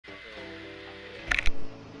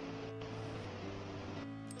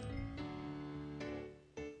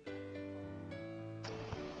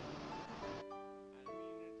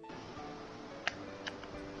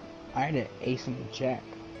I had an ace and a jack.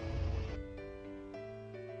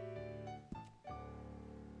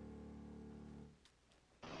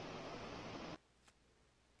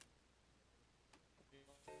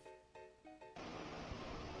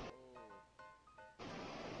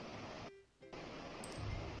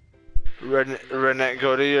 Renette,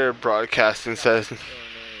 go to your broadcasting settings.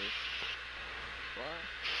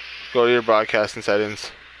 Go to your broadcasting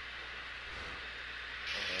settings.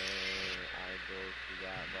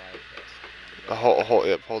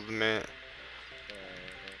 Hold a minute.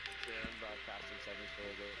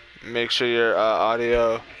 Make sure your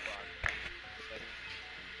audio.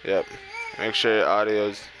 Yep. Make sure your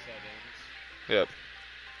audio's. Yep.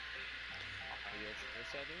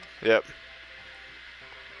 Yep.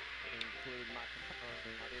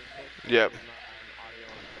 Yep.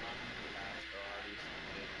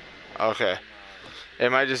 Okay.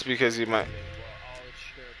 It might just because you might.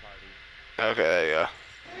 Okay, there you go.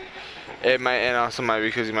 It might, and also might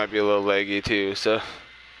because you might be a little laggy too. So.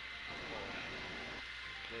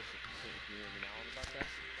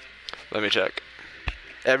 Let me check.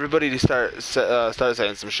 Everybody just start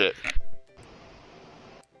saying some shit.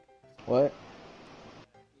 What?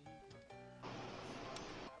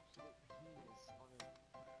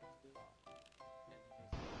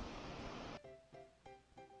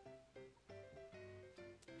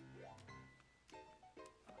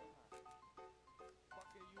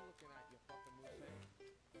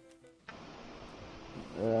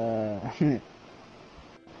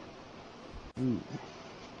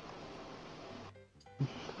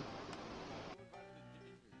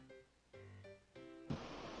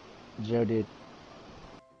 Joe did.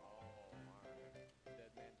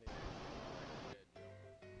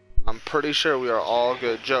 I'm pretty sure we are all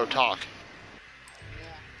good. Joe, talk.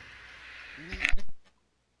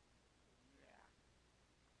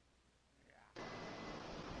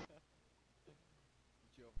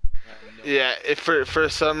 Yeah, if for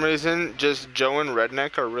some reason just Joe and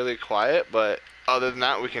Redneck are really quiet, but other than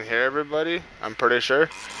that we can hear everybody. I'm pretty sure.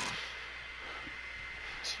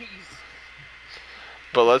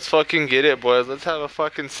 But let's fucking get it, boys. Let's have a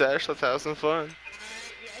fucking sesh. Let's have some fun.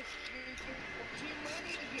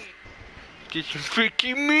 Get some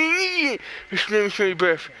freaking money. Let me smell your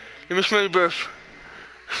breath. Let me smell your breath.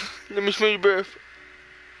 Let me smell your breath.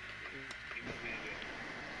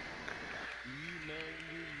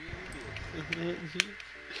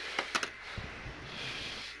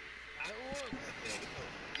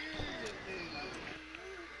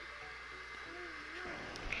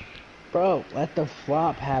 Bro, let the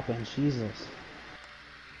flop happen, Jesus.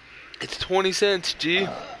 It's 20 cents, G.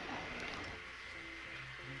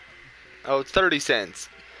 Oh, it's 30 cents.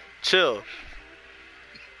 Chill.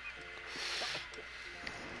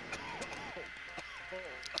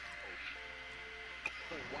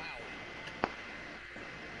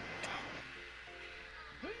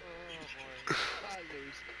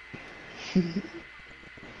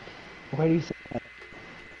 Why do you say that?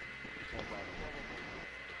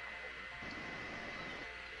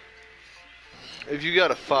 If you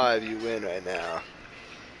got a 5, you win right now.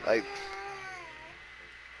 Like...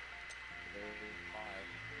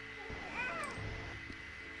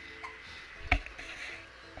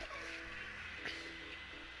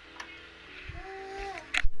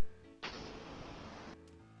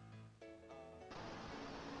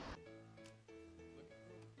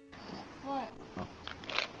 What?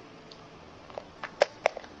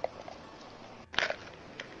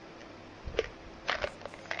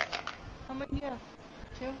 How many do you have?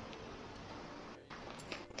 2?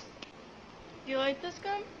 Do you like this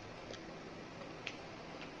gum?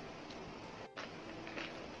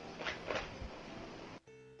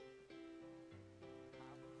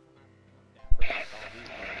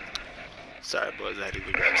 Sorry, boys. I had to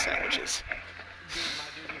go grab sandwiches.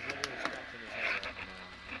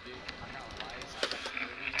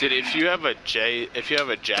 Dude, if you have a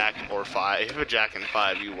jack or 5, if you have a jack and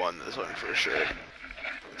 5, you won this one for sure.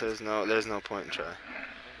 There's no point in trying.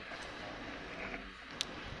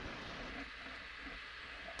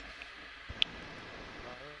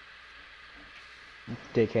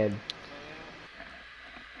 Dickhead.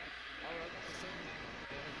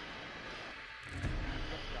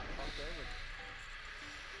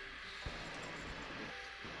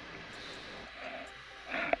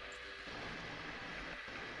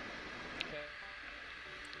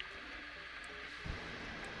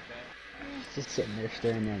 Just sitting there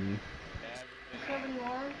staring at me.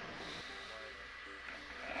 71?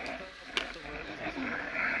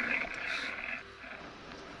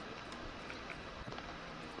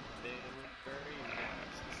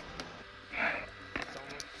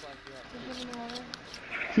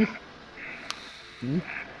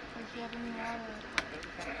 if you have any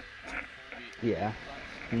water. Yeah.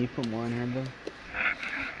 Can you put more in here, though?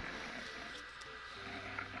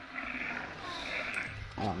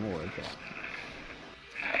 I don't know where it's at.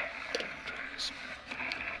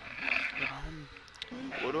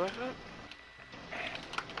 What do I have?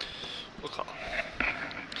 What call?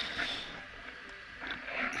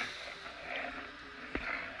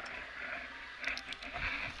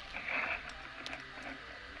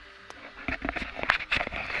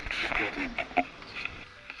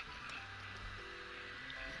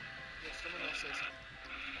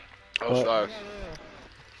 Oh, What? sorry.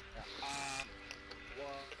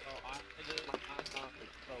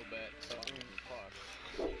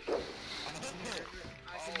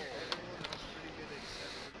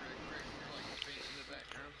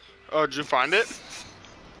 Oh, did you find it?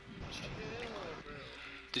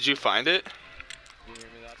 Did you find it?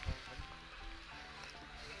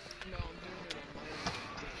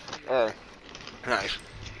 Oh, nice.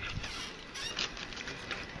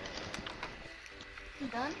 You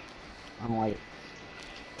done? I don't like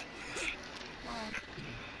Why?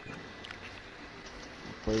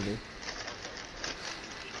 flavor.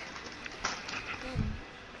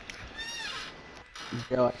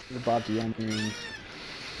 Yo, I should have bought the onion rings.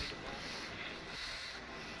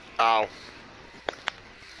 Ow.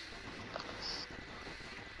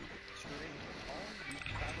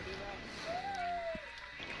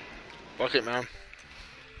 Fuck it, man.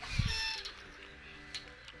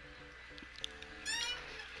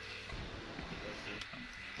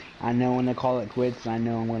 I know when to call it quits, and I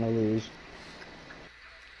know I'm gonna lose.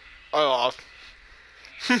 I lost.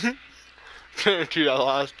 Guaranteed I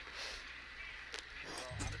lost.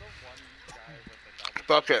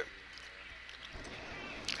 Fuck it.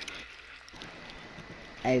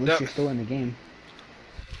 Hey, at least Yep. you're still in the game.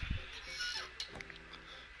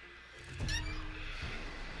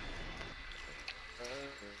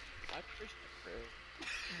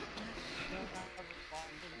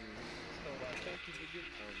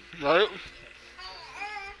 Right?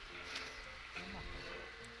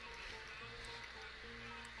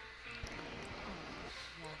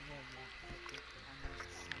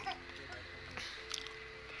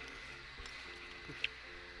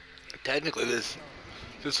 Technically, this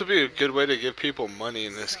would be a good way to give people money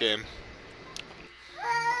in this game.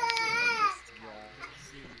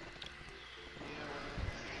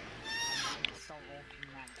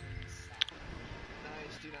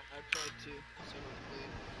 Nice, dude. I played too, so hopefully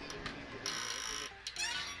either you get it or I get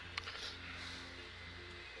it.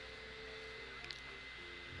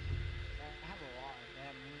 I have a lot. I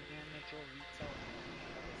have Moonman, Mitchell, Retail,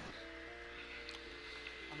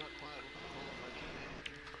 I'm not qualified team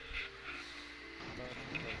manager.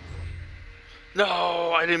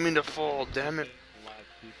 No, I didn't mean to fall. Damn it. I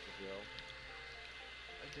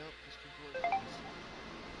don't, because people are bots.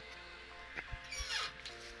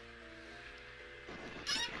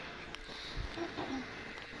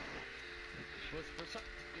 For some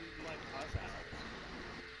like us assholes.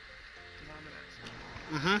 Because I'm an asshole.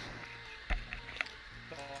 Mm-hmm.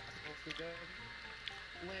 So assholes to go.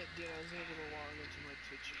 Lit, dude, I was able to log into my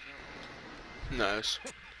Twitch account. Nice.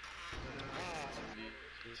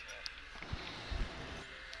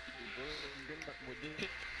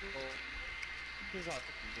 This is our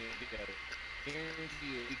together.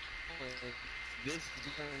 Guarantee you, this is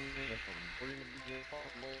gonna be we're gonna be just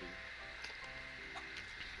fucking loading.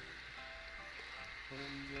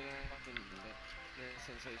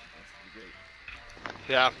 Sensation has to be great.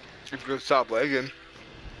 Yeah. If you could stop lagging.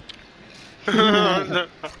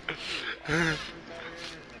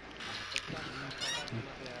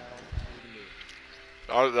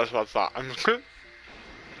 Oh, that's what I thought.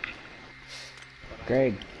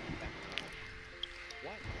 Greg,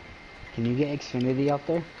 can you get Xfinity out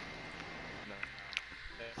there?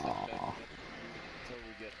 No. Aww. Until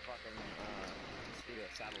we get fucking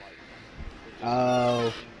satellite.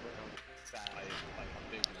 Oh, Satellite, like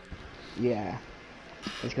a big one. yeah.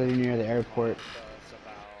 It's because you're near the airport. It's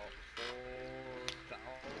about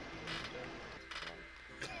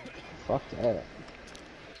 4,000. Fuck that.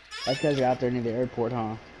 That's because you're out there near the airport, huh?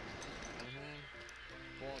 Well,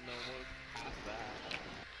 no, we're past that.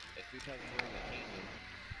 It's because we're in the canyon.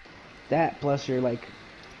 That, plus you're like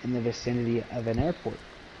in the vicinity of an airport.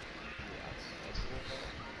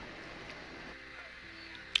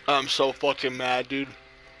 I'm so fucking mad, dude.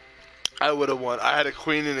 I would have won. I had a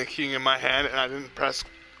queen and a king in my hand, and I didn't press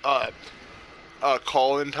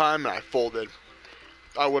call in time, and I folded.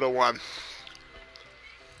 I would have won.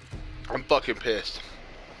 I'm fucking pissed.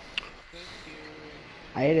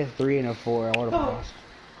 I hit a 3 and a 4. I would have lost.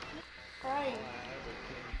 Right.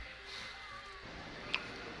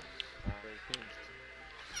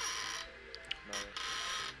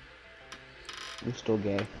 You're still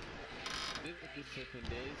gay. This is just flipping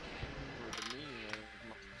days for the meaning of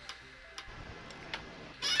my.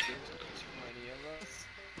 There's too many of us.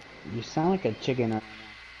 You sound like a chicken.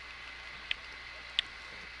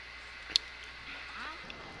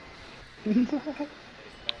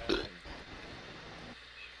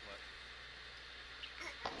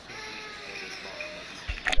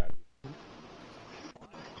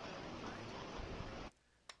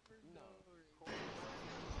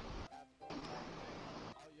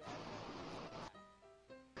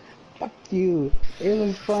 Fuck you. It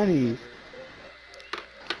was funny.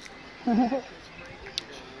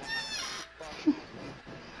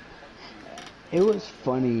 It was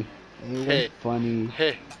funny. It was Hey. funny.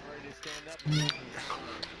 Hey,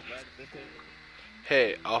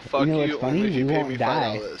 hey, I'll fuck You know you what's funny? only if you We pay won't me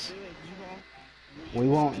die. $5. We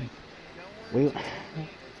won't. We. Hey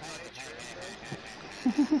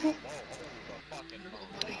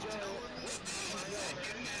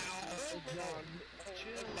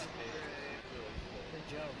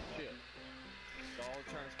Joe, chill. Y'all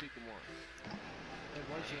trying to speak at once. Hey,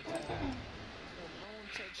 where's your dad? No one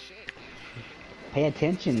said shit. Pay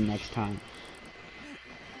attention next time.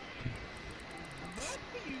 Both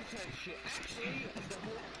of you said shit. Actually, the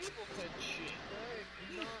whole people said shit. Right,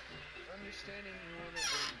 you're not understanding one of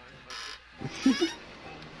them.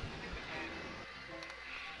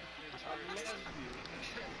 I love you.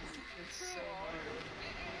 It's so hard.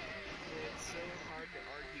 It's so hard to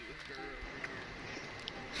argue with Gur over here.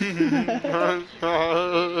 Gur's the best, dude.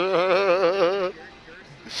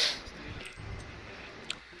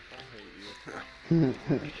 I hate you. Gur's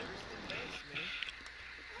the best, man.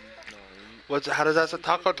 No, you. What's how does that say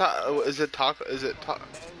taco? Is it taco? Is it taco?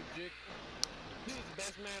 Bojic. He's the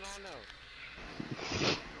best man I know.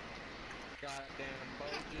 Goddamn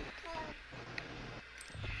Bojic.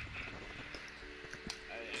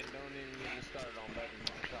 And don't even get me started on Better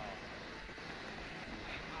Shaw.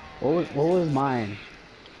 What was mine?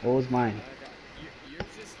 What was mine?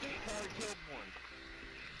 Yours is still Corey Kilborn.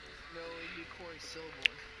 No, it'd be Corey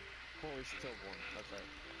Silborn. Corey Stillborn, that's right.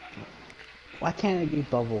 Why can't it be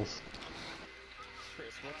Bubbles?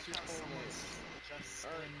 Chris, what's your full name?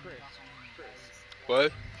 Chris.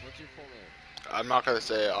 What? What's your full name? I'm not gonna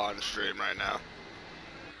say it on stream right now.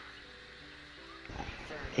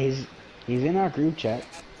 He's in our group chat.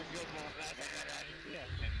 That's a good one. Yeah,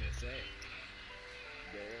 and this ain't.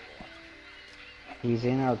 He's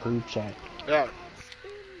in our group chat. Yeah. In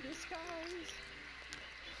disguise.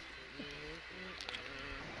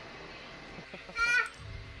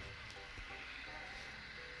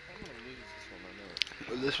 I'm gonna lose this one, I know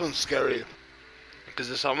it. This one's scary. Because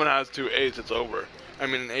if someone has 2 8s, it's over. I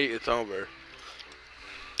mean, an 8, it's over.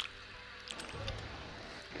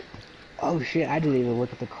 Oh shit! I didn't even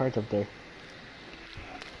look at the cards up there.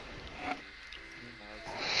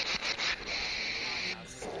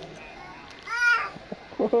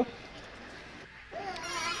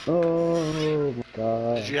 Oh my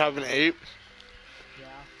god. Did you have an 8? Yeah.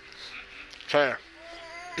 Okay.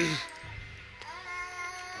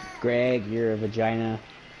 Greg, you're a vagina.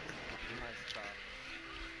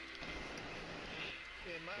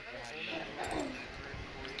 Yeah, am I the only one that heard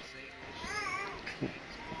Corey say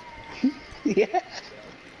English? Yeah.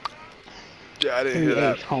 Yeah, I didn't hear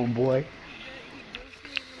that. Homeboy. He doesn't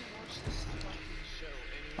even watch this fucking show,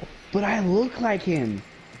 and he But I look like him. does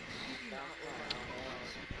not look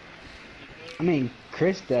like I mean,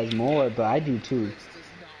 Chris does more, but I do too. Chris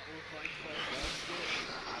does not look like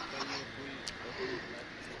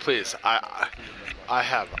Fuzz. Please, I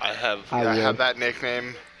have that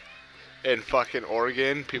nickname in fucking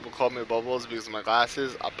Oregon. People call me Bubbles because of my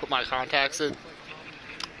glasses. I put my contacts in.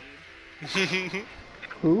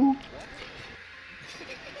 Who?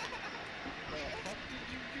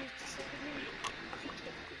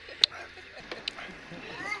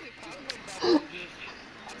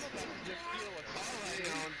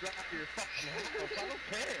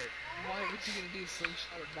 Why, what you gonna do,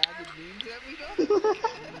 slingshot a bag of beans at me though?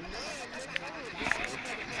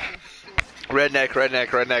 Redneck.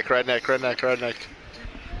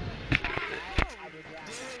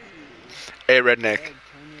 Hey, redneck. Greg,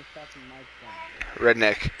 turn your fucking mic down.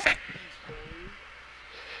 Redneck. If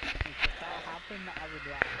that happened, I would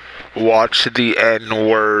laugh. Watch the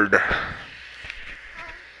N-word. I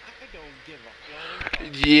don't give a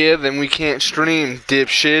fuck. Yeah, then we can't stream,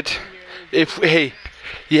 dipshit.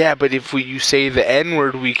 But if you say the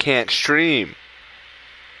N-word, we can't stream.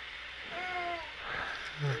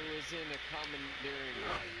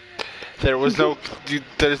 It was in a commandeering.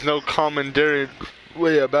 There's no commandeering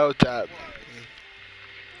way about that.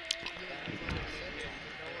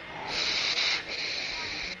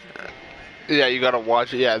 Yeah, you gotta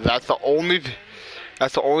watch it. Yeah, that's the only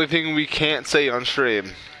thing we can't say on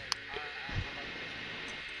stream.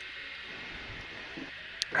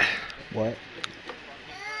 What?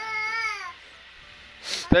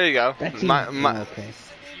 There you go. That's okay.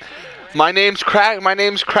 My name's Cracker.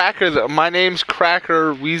 My name's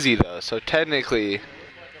Cracker Wheezy though. So technically.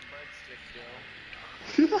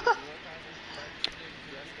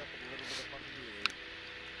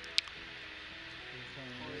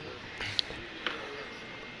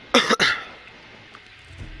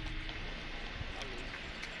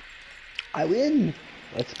 I win.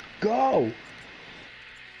 Let's go.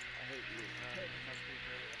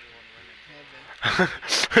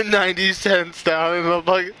 90 cents down in the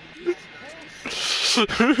bucket.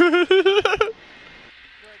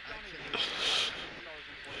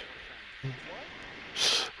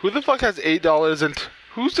 Who the fuck has $8 and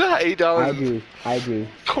who's got $8? I do.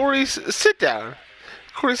 Corey, sit down.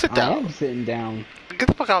 Corey, sit down. I am sitting down. Get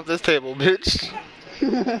the fuck off this table, bitch.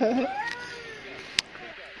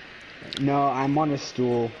 No, I'm on a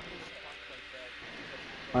stool.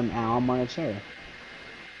 Now I'm on a chair.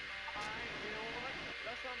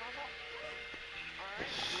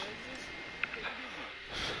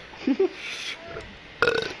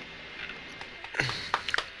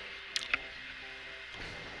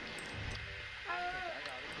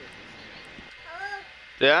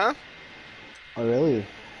 Yeah? Oh really?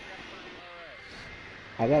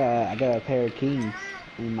 I got a pair of kings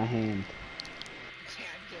in my hand.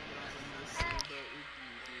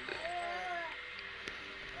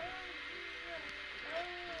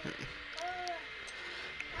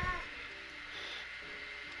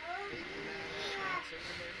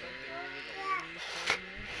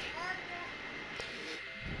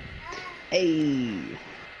 Hey,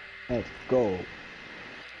 let's go.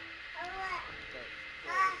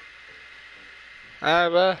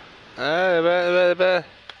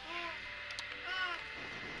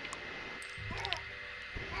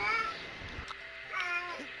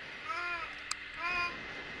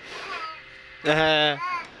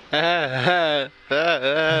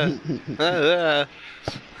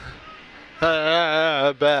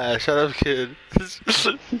 Shut up, kid.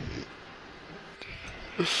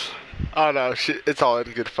 Oh no, it's all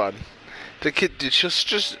in good fun. The kid, dude, she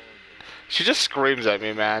just screams at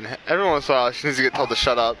me, man. Every once in a while, she needs to get told to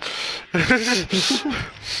shut up.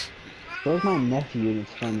 Where's my nephew? And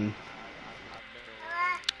it's funny.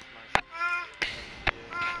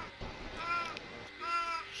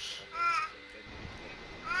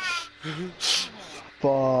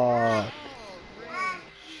 Fuck.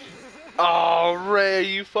 Oh, Ray, are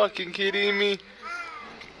you fucking kidding me?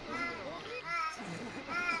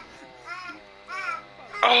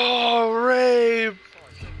 Oh, Ray.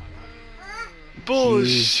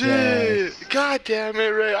 Bullshit. Jesus. God damn it,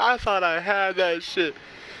 Ray. I thought I had that shit.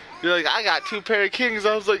 You're like, I got 2 pair of kings.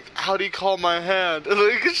 I was like, how'd he call my hand?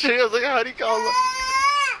 Like, shit. I was like, how'd he call my...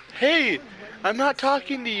 Hey, I'm not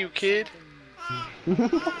talking to you, kid.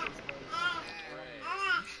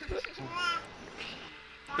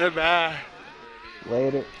 Bye.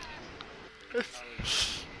 Later.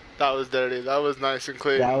 That was dirty. That was nice and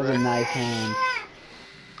clean. That was Ray. a nice hand.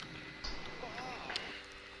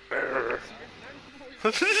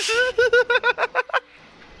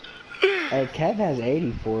 Hey, Kev has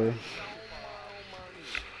 84.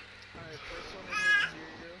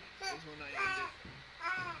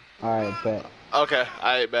 Alright, bet. Okay,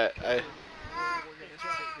 I bet.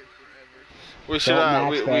 We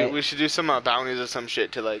should we should do some bounties or some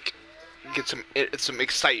shit to like get some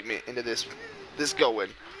excitement into this going.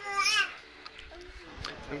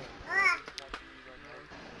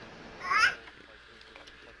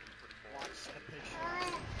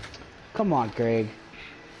 Come on, Greg.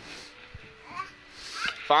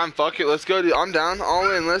 Fine, fuck it, let's go. I'm down,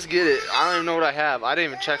 all in, let's get it. I don't even know what I have. I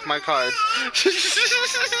didn't even check my cards.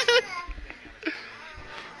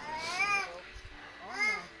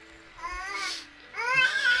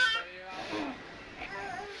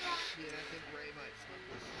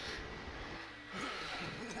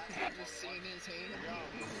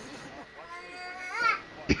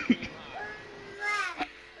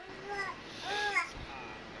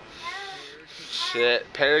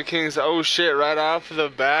 Shit, pair of kings, oh shit, right off the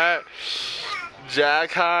bat.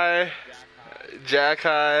 Jack high.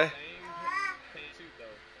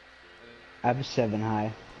 I have a 7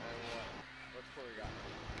 high.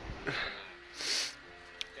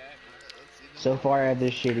 So far, I have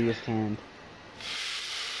the shittiest hand.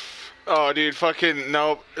 Oh, dude, fucking,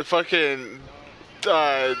 nope, fucking,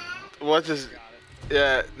 what's this?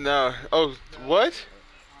 Yeah, no. Oh, what?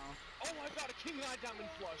 Oh, I got a king high diamond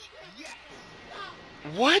flush. Yes.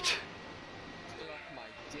 What?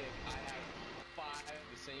 dick. I have 5 of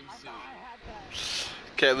the same suit.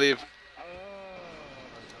 Okay, leave. I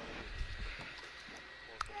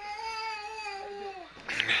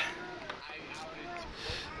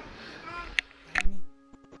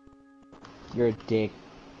outed You're a dick.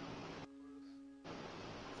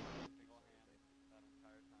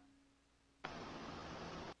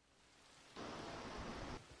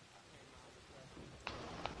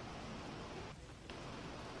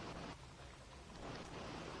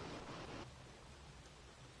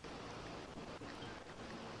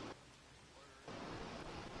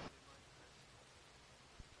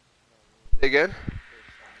 Again? Are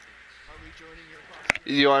we joining your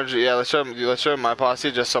posse? You want to? Yeah, let's show my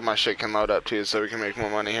posse just so my shit can load up too, so we can make more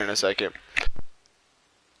money here in a second.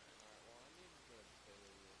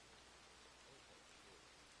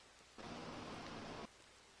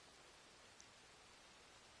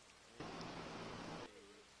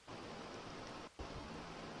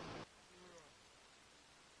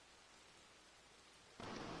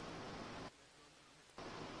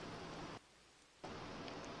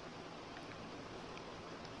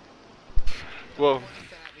 Whoa.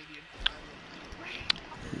 Fat medium.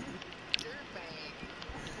 Dirtbag.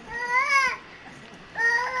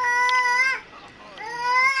 Don't run away,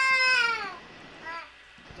 Jerry.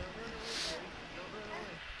 Don't run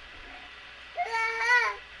away.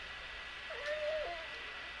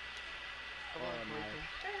 Come on, Brooklyn.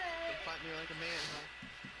 Then fight me like a man, huh?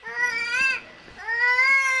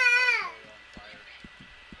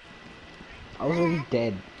 I was already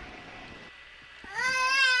dead.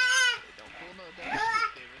 Don't pull no dumb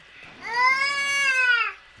shit, David.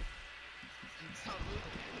 Stop moving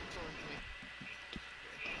towards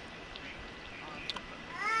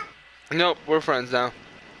me. Nope, we're friends now.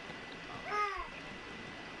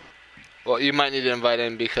 Well, you might need to invite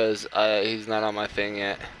him because he's not on my thing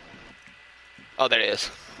yet. Oh, there he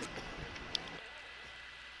is.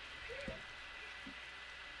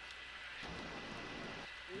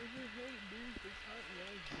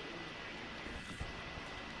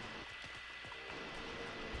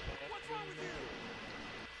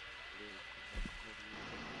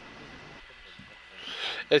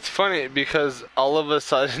 It's funny because all of a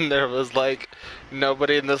sudden there was like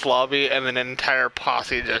nobody in this lobby and an entire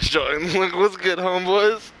posse just joined. Like, what's good,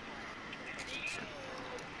 homeboys?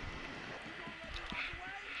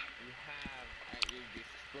 You have at your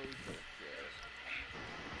disposal, sir.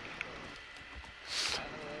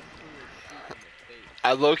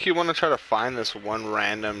 I low-key want to try to find this one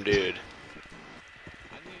random dude.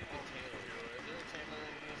 I need a Taylor. Is there a Taylor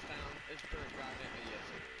in this town? It's for a goddamn yes,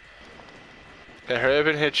 Okay, hurry up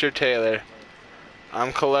and hit your Taylor.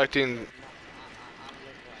 I'm collecting.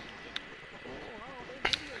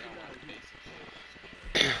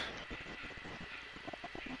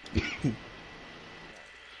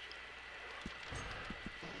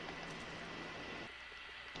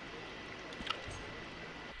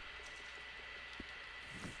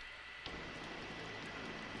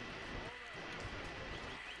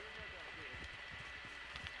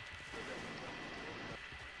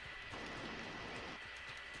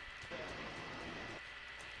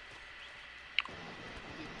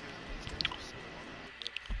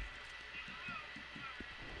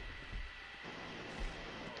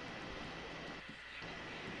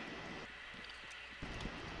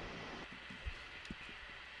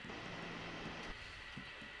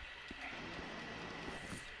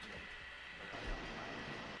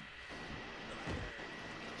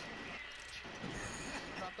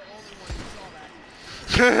 Not the only one who saw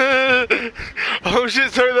that. Oh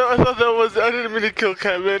shit, sorry, I thought that was, I didn't mean to kill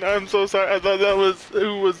Kevin, I'm so sorry, I thought that was,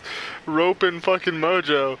 who was roping fucking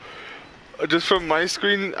Mojo. Just from my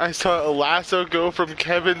screen, I saw a lasso go from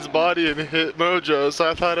Kevin's body and hit Mojo, so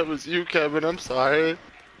I thought it was you, Kevin, I'm sorry.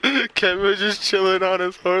 Kevin was just chilling on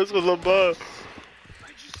his horse with a bow.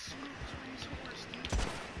 I just swooped on his horse, dude.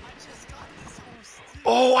 I just got his horse, dude.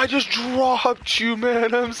 Oh, I just dropped you,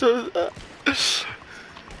 man, I'm so...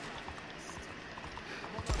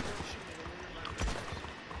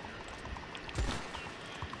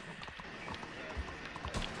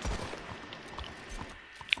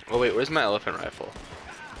 Oh wait, where's my elephant rifle?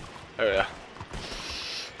 Oh yeah.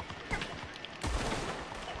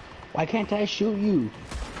 Why can't I shoot you?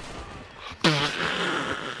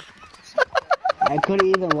 I couldn't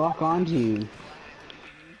even lock onto you.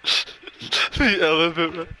 The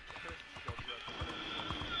elephant rifle.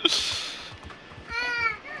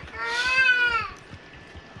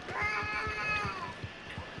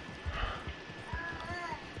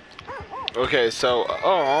 Okay, so,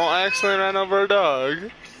 oh, I accidentally ran over a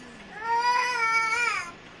dog.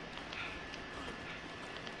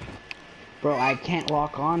 Bro, I can't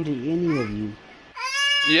lock on to any of you.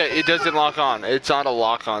 Yeah, it doesn't lock on. It's not a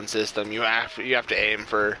lock-on system. You have to aim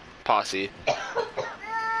for posse.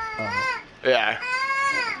 Yeah.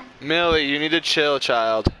 Millie, you need to chill,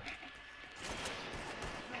 child.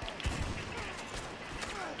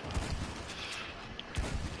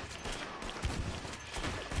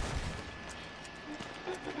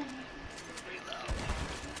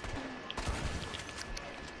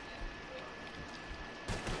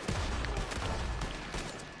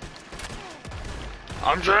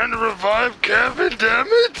 I'm trying to revive Kevin, damn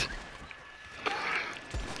it!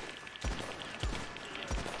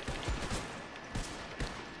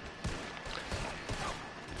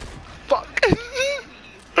 Fuck.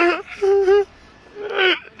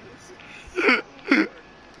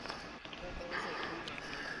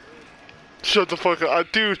 Shut the fuck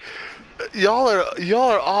up, dude. Y'all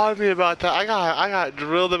are on me about that. I got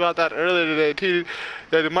drilled about that earlier today, too.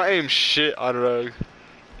 Yeah, my aim's shit on Rogue.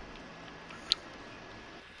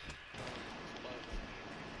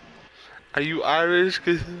 Are you Irish?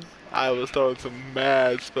 'Cause I was throwing some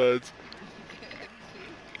mad spuds.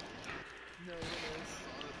 No,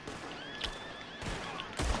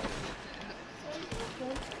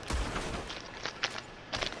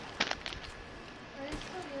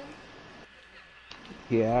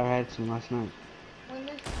 Yeah, I had some last night.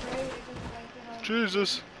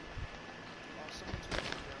 Jesus.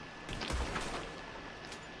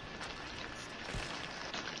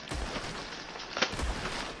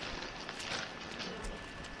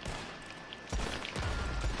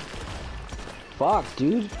 Fuck,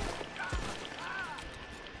 dude.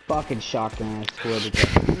 Fucking shotgun, I swear to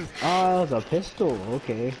God. Oh, it was a pistol.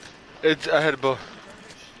 Okay. It's I had both.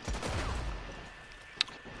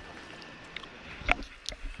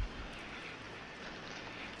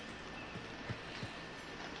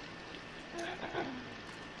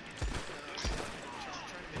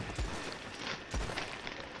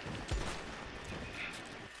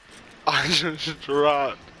 I just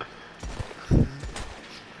dropped.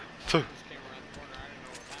 So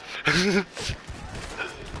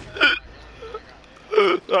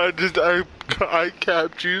I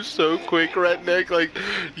capped you so quick, redneck. Like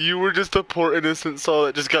you were just a poor innocent soul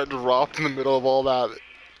that just got dropped in the middle of all that.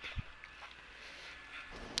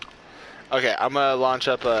 Okay, I'm gonna launch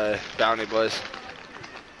up a bounty, boys.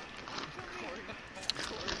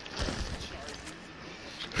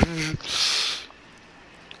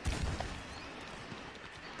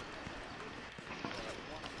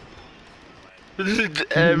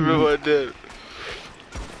 Everyone did.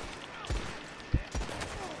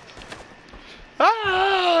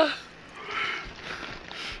 Ah!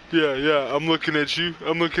 Yeah, I'm looking at you.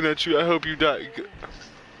 I'm looking at you. I hope you die.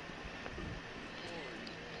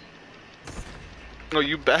 Oh,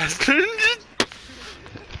 you bastard.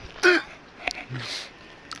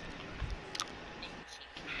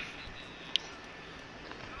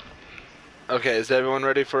 Okay, is everyone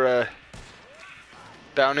ready for a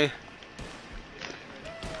bounty?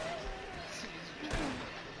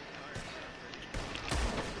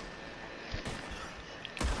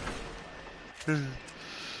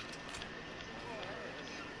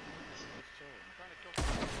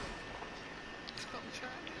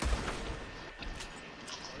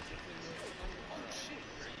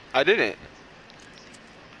 I didn't.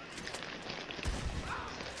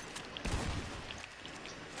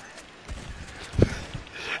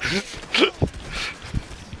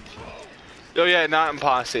 Oh yeah, not in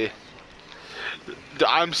posse.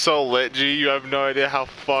 I'm so lit, G. You have no idea how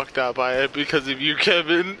fucked up I am because of you,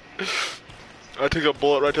 Kevin. I took a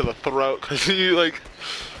bullet right to the throat because you like.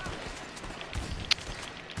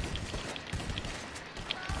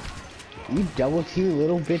 You double Q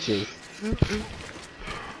little bitches.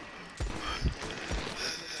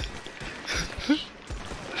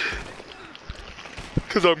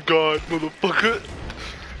 Cause I'm God, motherfucker.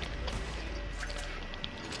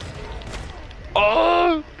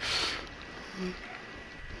 Oh!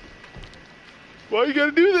 Why you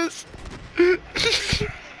gotta do this?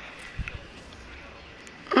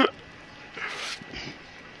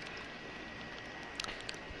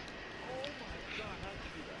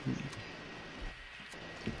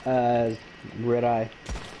 Red eye.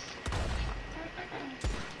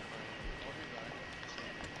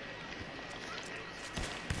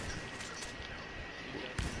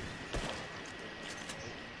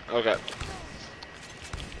 Okay.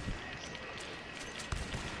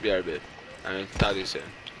 BRB. I mean, talk to you soon.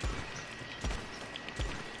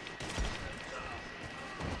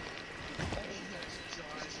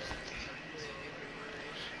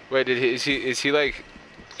 Wait, is he like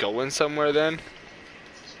going somewhere then?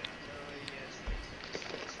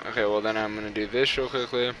 Okay, well then I'm gonna do this real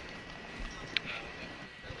quickly.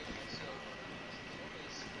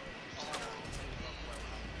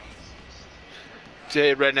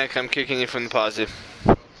 Hey, Redneck, I'm kicking you from the posse.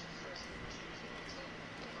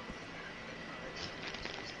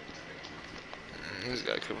 He's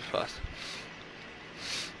got to kick the posse.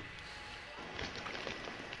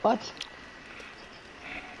 What?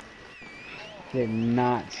 Did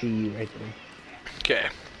not see you right there. Okay.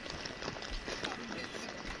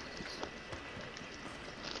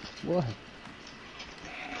 What?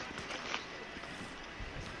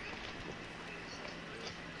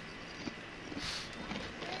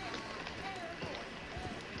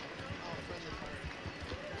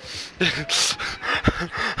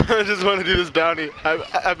 I just want to do this bounty.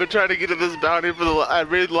 I've been trying to get to this bounty for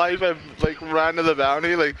every life I've like run to the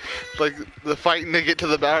bounty, like the fighting to get to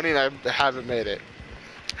the bounty, and I haven't made it.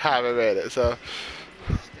 Haven't made it. So.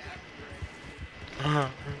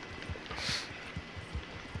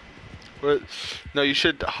 But, no, you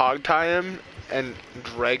should hog tie him and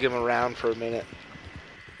drag him around for a minute.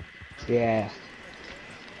 Yeah.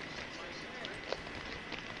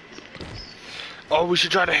 Oh, we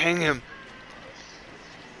should try to hang him.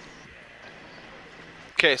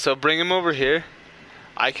 Okay, so bring him over here.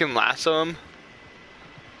 I can lasso him.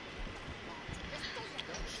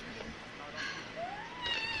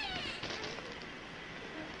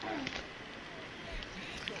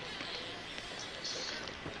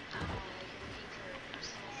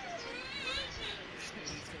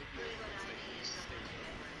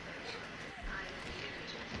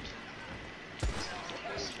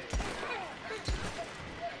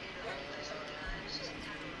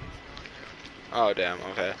 Oh, damn,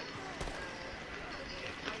 okay.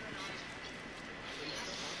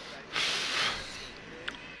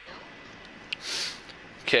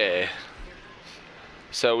 Okay.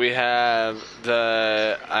 So we have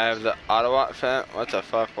I have the Ottawa fence. What the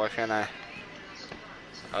fuck? Why can't I?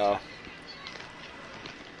 Oh.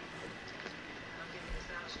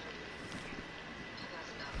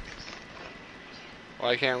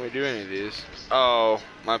 Why can't we do any of these? Oh,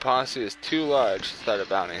 my posse is too large to start a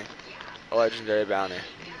bounty. A legendary bounty.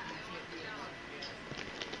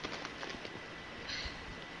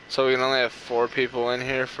 So we can only have 4 people in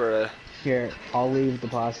here for a... Here, I'll leave the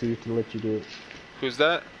posse to let you do it. Who's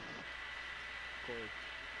that?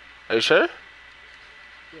 Are you sure?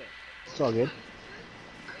 It's all good.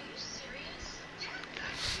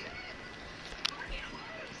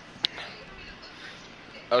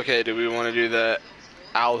 Okay, do we want to do the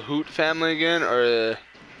Al Hoot family again, or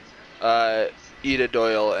Ida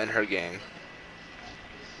Doyle and her gang?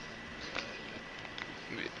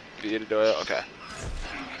 Ida Doyle, okay.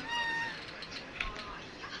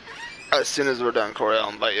 As soon as we're done, Corey, I'll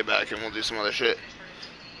invite you back and we'll do some other shit.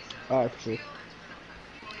 Alright, for sure.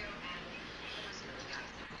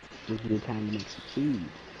 Gives you time to make some food.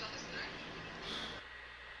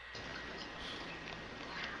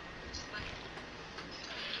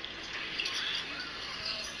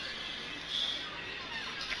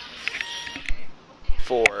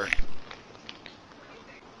 Four.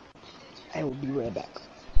 I will be right back.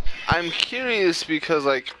 I'm curious because,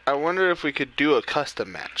 like, I wonder if we could do a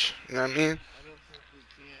custom match. You know what I mean? I don't think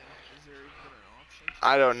we can. Is there even an option?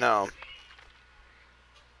 I don't know.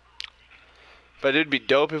 But it'd be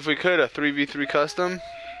dope if we could, a 3v3 custom.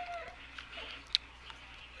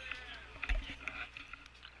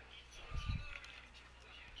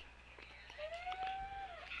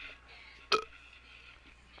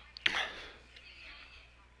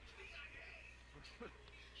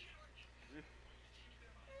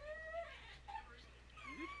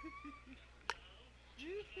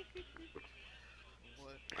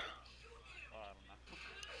 What?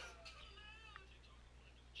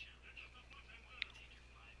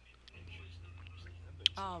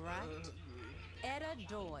 All right. Etta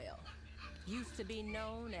Doyle used to be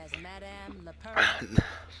known as Madame Leperme.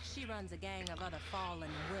 She runs a gang of other fallen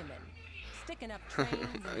women, sticking up trains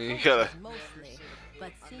You and gotta- coaches mostly,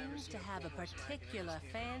 but seems to have a particular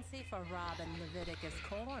fancy for robbing Leviticus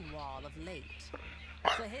Cornwall of late.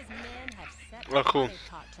 So his men have set Oh, cool. the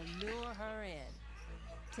pot to lure her in.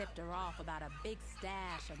 Tipped her off about a big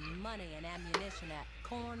stash of money and ammunition at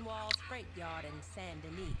Cornwall's freight yard in Saint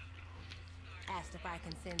Denis. Asked if I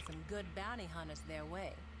can send some good bounty hunters their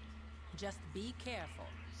way. Just be careful.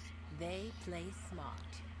 They play smart.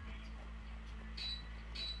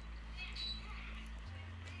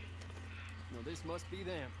 No, this must be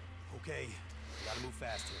them. Okay, we gotta move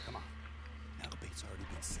fast here. Come on. Now the bait's already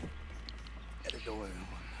been set. Etta Doyle,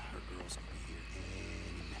 her girls will be here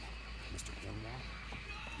any minute. Mr. Cornwall,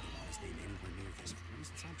 you don't want his name anywhere near this for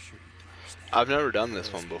reasons I'm sure you can understand. I've never done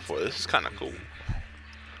this one before. This is kind of cool. You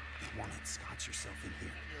want to ensconce yourself in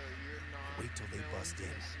here. Wait till they bust in.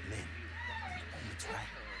 Then you try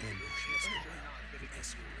ambush Miss Noel and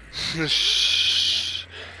escort her.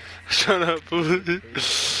 Shut up,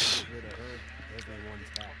 please.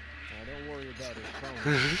 Everyone's back. Now don't worry about her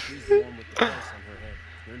phone. She's the one with the price on her head.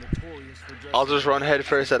 They're notorious for just I'll just run head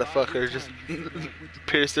first at a fucker. Just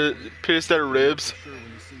pierce their ribs. sure when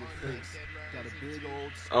you see her face. Got a big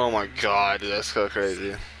old Oh my god, dude, that's so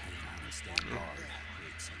crazy. Hang around and stand guard.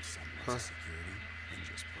 Create some semblance of security. And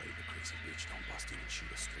just pray the crazy bitch don't bust in and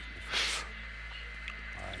shoot us straight in the face.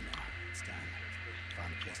 Alright, now, it's time.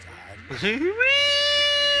 Find a place to hide.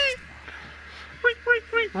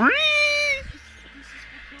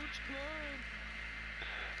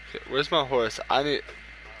 Okay, where's my horse? I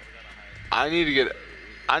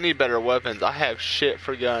need better weapons. I have shit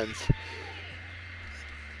for guns.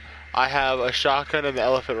 I have a shotgun and an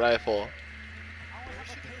elephant rifle.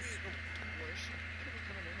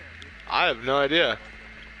 I have no idea.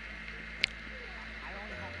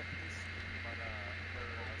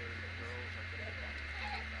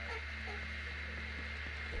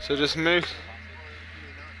 So just move.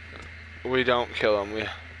 We don't kill him.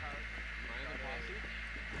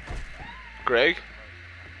 Greg?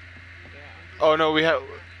 Oh no, we have.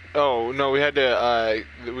 Oh no, we had to.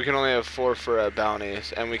 We can only have 4 for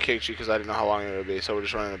bounties, and we kicked you because I didn't know how long it would be, so we're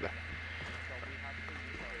just running it back.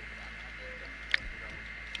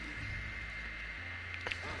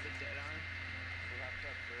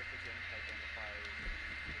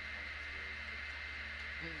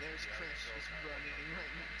 And there's Chris just running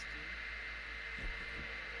right next to him.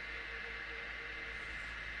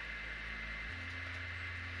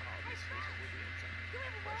 Oh, this was idiots.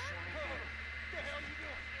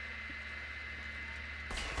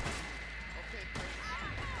 Okay, Chris.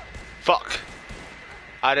 Fuck.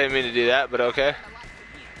 I didn't mean to do that, but okay.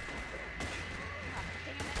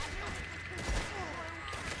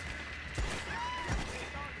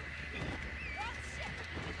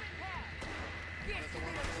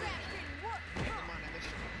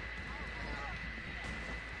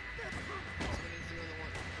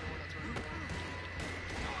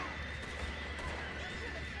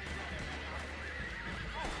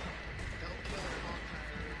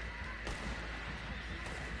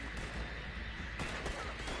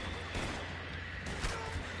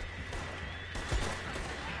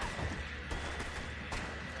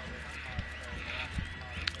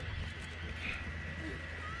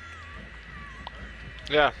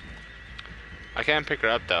 Yeah. I can't pick her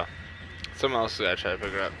up though. Someone else is gotta try to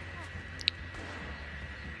pick her up.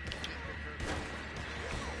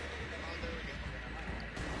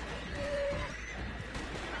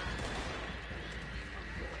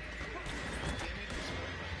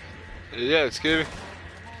 Yeah, excuse me.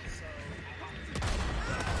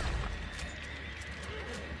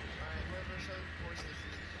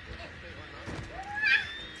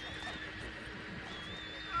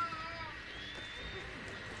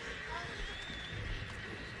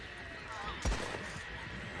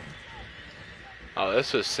 Oh,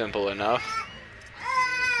 this was simple enough.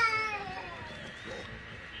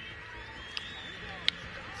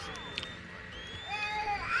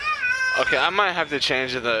 Okay, I might have to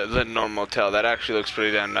change the normal tail. That actually looks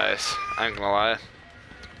pretty damn nice. I ain't gonna lie.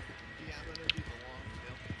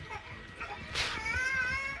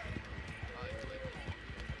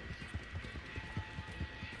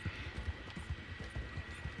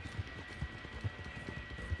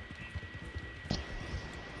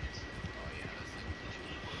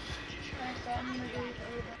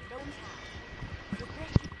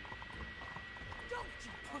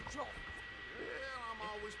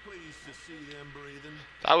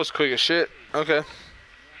 That was quick as shit. Okay.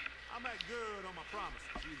 I'm at good on my promises.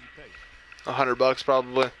 Easy pay. $100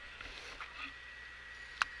 probably.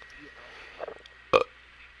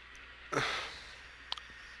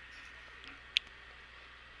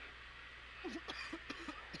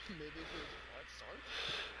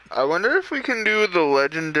 I wonder if we can do the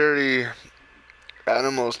legendary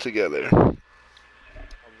animals together. I want to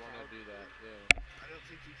do that, yeah. I don't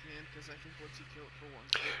think you can, because I think once you kill it for one.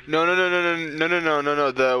 No.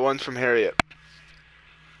 The ones from Harriet.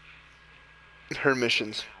 Her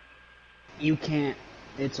missions. You can't.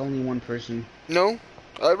 It's only one person. No,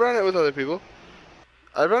 I run it with other people.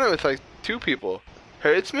 I run it with like 2 people.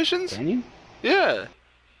 Harriet's missions? Can you? Yeah.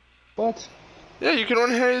 What? Yeah, you can run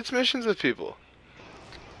Harriet's missions with people.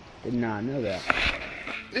 Did not know that.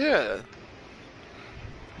 Yeah.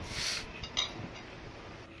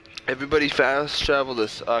 Everybody fast travel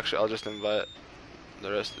this. Actually, I'll just invite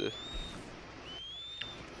the rest of it.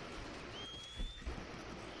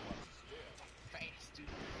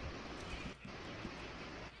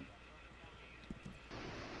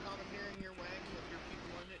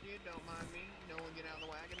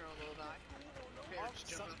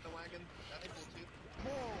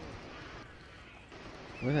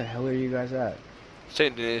 Where the hell are you guys at?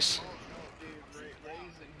 St. Denis. Oh, dude, Ray's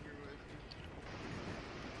in here with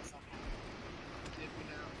me. Dipping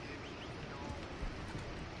out,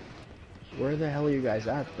 dude. Where the hell are you guys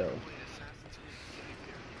at, though? Playing Assassin's Creed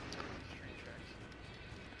Train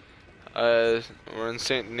Tracks. We're in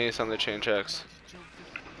St. Denis on the train tracks.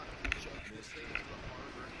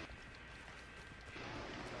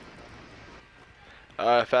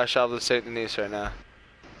 Fast travel to St. Denis right now.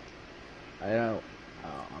 I don't.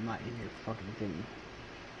 Oh, I'm not in your fucking thing.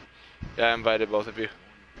 Yeah, I invited both of you.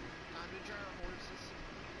 Time to drive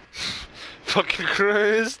horses. Fucking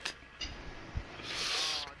Christ.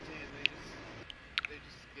 Oh, damn, they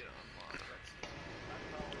just get unlocked.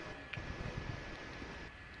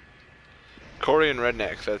 Corey and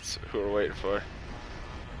Redneck, that's who we're waiting for.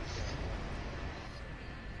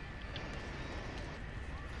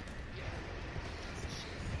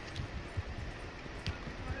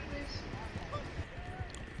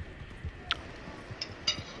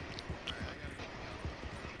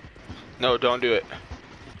 No, don't do it.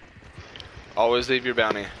 Always leave your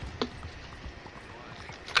bounty.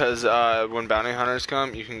 Because when bounty hunters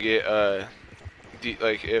come, you can get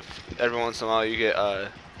like if every once in a while you get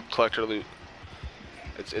collector loot.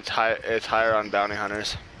 It's higher on bounty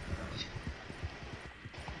hunters.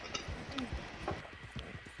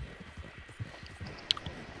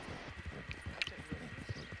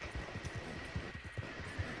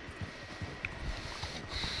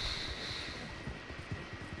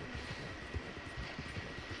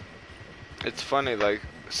 It's funny, like,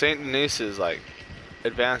 St. Denis is, like,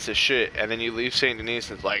 advanced as shit, and then you leave St. Denis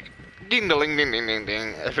and it's like, ding ding ding ding ding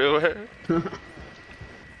ding everywhere.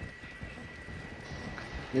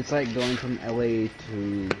 It's like going from LA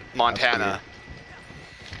to Montana.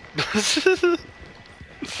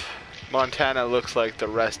 Montana looks like the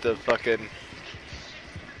rest of fucking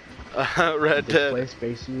Red this Dead. place,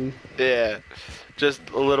 basically. Yeah, just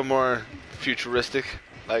a little more futuristic,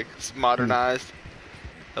 like modernized.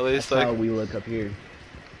 At least That's like how we look up here.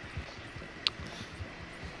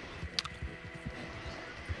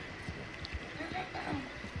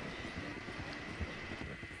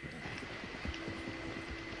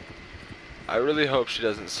 I really hope she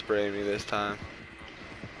doesn't spray me this time.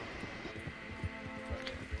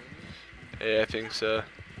 Yeah, I think so.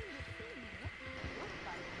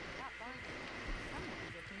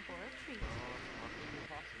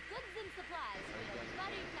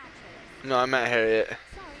 No, I'm at Harriet. Sorry,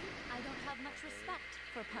 I don't have much respect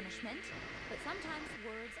for punishment, but sometimes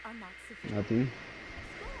words are not sufficient. Nothing.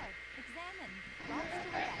 Explore, examine, lots to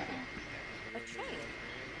look at. A trade.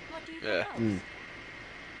 What do you Yeah. propose?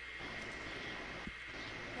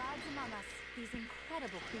 Gods among us, these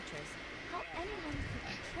incredible creatures. How anyone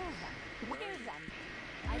could kill them, wear them.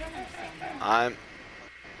 I don't understand them. I'm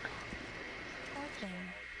Poor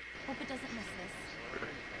thing. Hope it doesn't miss this.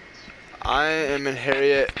 I am in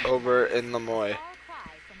Harriet over in Lemoy, Far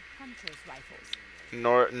cry from hunters' rifles.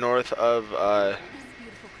 north of This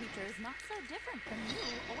beautiful creature is not so different from you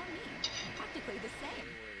or me. Practically the same.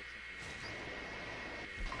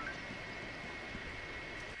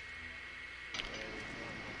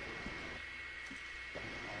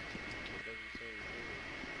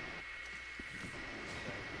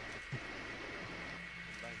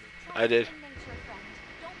 I did. Trust in nature, friend.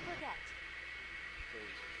 Don't forget.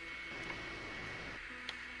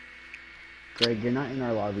 Greg, you're not in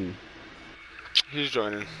our lobby. He's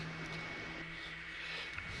joining.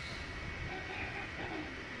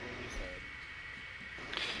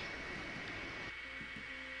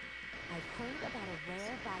 I've heard about a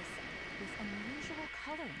rare bison with unusual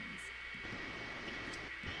colorings.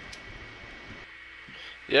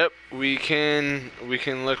 Yep, we can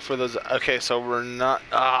look for those. Okay, so we're not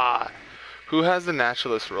who has the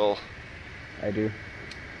naturalist role? I do.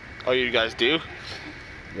 Oh, you guys do?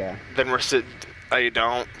 Yeah. Then we're oh, you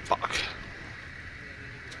don't? Fuck.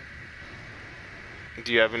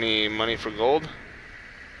 Do you have any money for gold?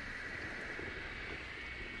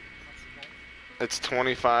 It's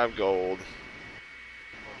 25 gold.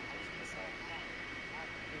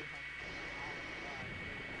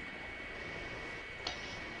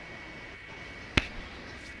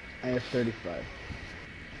 I have 35.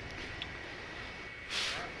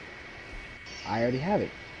 I already have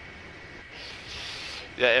it.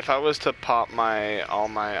 Yeah, if I was to pop all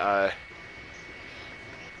my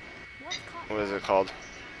what is it called?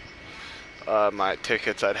 My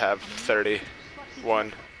tickets, I'd have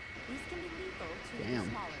 31. These can be lethal to Damn.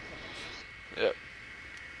 smaller critters.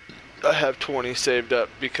 Yep. I have 20 saved up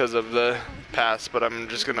because of the pass, but I'm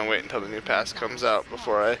just gonna wait until the new pass comes out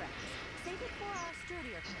before I. Save it for our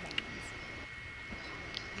sturdier companions.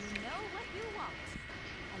 You know what you want.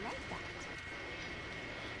 like that.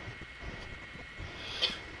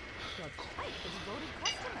 You're quite the devoted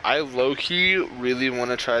customer. I low-key really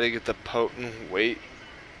want to try to get the potent weight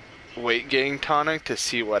gain tonic to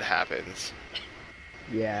see what happens.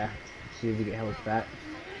 Yeah. See if you get hella fat.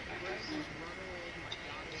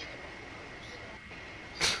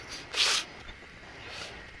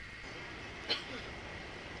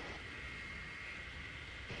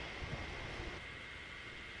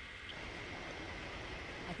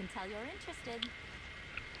 I can tell you're interested.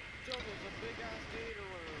 Joe, there's a big ass gator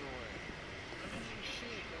running away.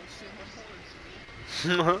 Shit, don't steal my horse.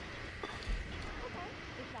 Okay,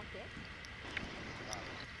 is that it?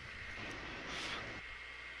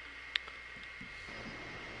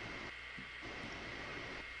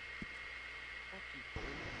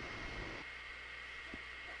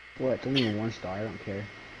 What? It's only a 1 star. I don't care.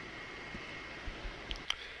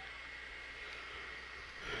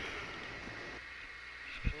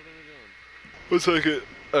 What are we doing? 1 second.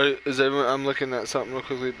 Is everyone? I'm looking at something real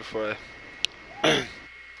quickly before I.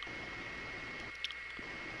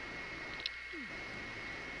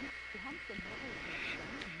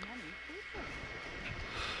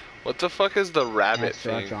 What the fuck is the rabbit Has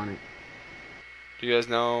scratch thing? on it. Do you guys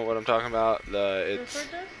know what I'm talking about? It's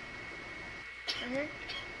Right here?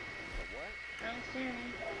 What? I don't see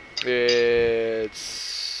any.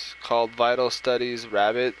 it's called Vital Studies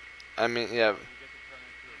Rabbit. I mean, yeah.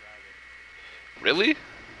 Really?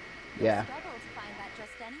 Yeah. Struggle to find that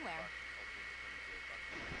just anywhere.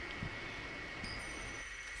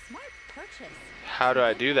 Smart purchase. How do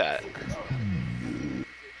I do that?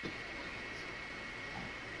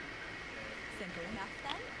 Simple enough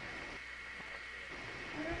then?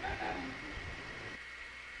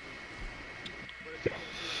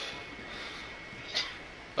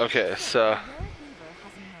 Okay, so Rare beaver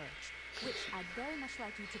has emerged, which I'd very much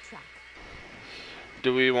like you to track.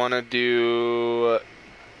 do we want to do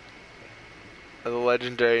the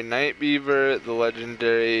legendary night beaver, the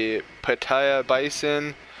legendary Pattaya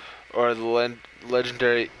bison, or the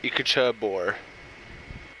legendary Ikacha boar?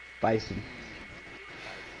 Bison.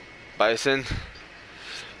 Bison?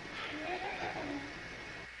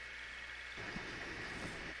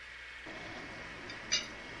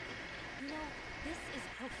 You know, this is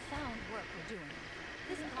profound work we're doing.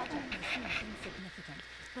 This project may seem insignificant,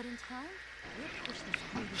 but in time, we'll push these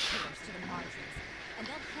greedy killers to the margins, and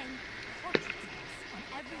they'll hang portraits of us on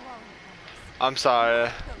every wall on campus. I'm sorry.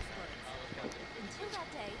 Those words. Until that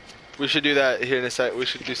day, We should do that here in a sec. We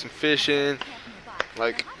should do some fishing. camp nearby,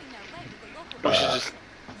 Like, having their way with the local we should just.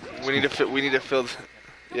 We need to fill.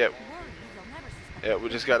 Yeah, Don't worry, they'll never suspect yeah. We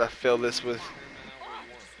just gotta fill this with. or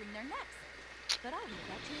just wring their necks. But I'll leave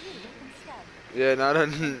that to you instead.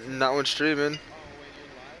 Yeah, not when streaming.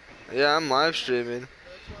 Yeah, I'm live streaming.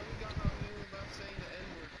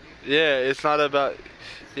 Yeah, it's not about.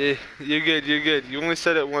 Yeah, you're good. You're good. You only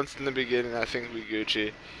said it once in the beginning. I think we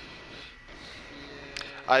Gucci.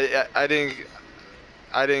 I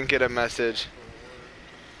didn't get a message.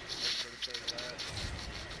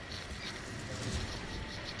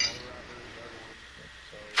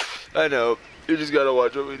 I know. You just gotta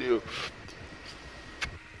watch what we do.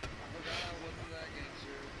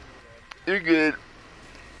 You're good.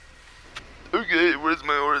 Okay, where's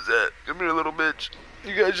my horse at? Come here, little bitch.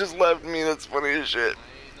 You guys just left me. That's funny as shit.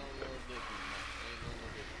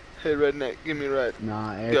 Hey, redneck, give me a ride.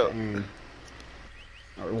 Nah, Eric Go. Aaron.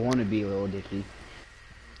 Or wanna be Little Dicky.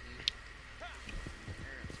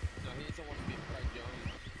 No, he doesn't want to be Fred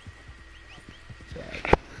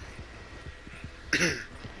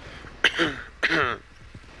Young.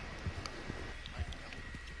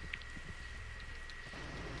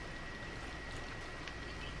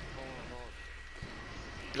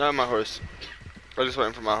 Not my horse. I'm just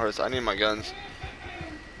waiting for my horse. I need my guns.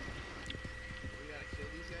 We gotta kill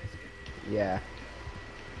these guys? Yeah.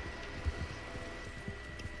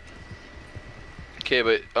 Okay,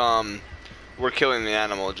 but we're killing the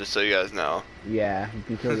animal, just so you guys know. Yeah, you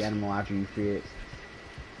can kill the animal after you free it.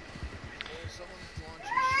 Oh, someone's launching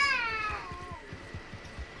shit.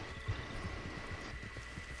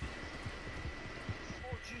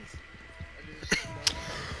 Oh, jeez.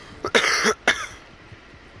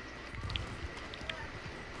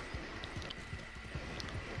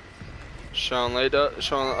 I just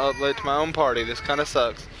Showing up late to my own party. This kind of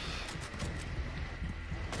sucks.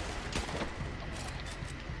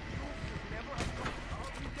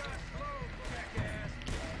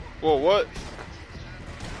 Whoa, what?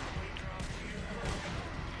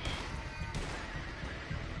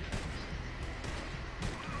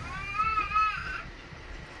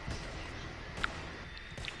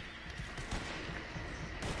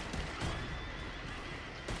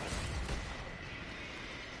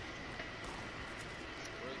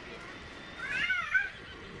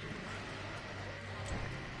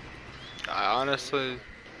 honestly,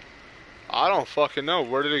 I don't fucking know.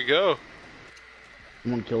 Where did it go?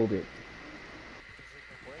 Someone killed it.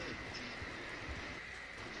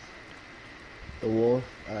 The wolf.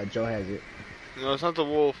 Joe has it. No, it's not the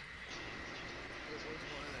wolf. It was one of the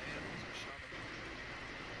animals that shot him.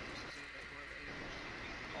 This is like one of the animals.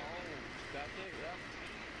 Oh, back there, yeah.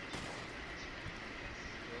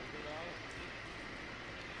 Close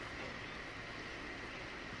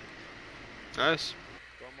it out. Nice.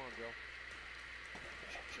 Come on, Joe.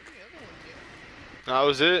 Should be another one yet. That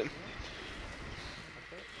was it.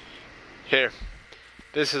 Here.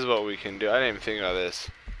 This is what we can do. I didn't even think about this.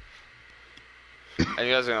 And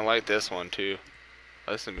you guys are gonna like this one too.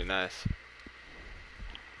 This is gonna be nice.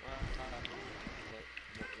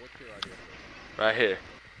 What's your idea? Right here.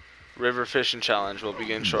 River fishing challenge will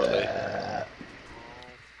begin shortly.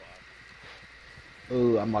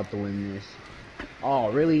 Ooh, I'm about to win this.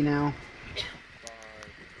 Oh, really now?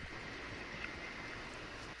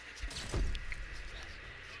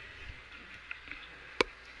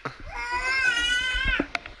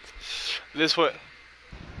 This way.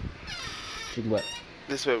 What?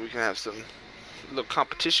 This way we can have some little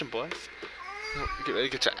competition, boys. Get ready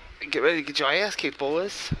to get your ass kicked,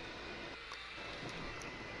 boys.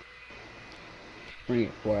 Bring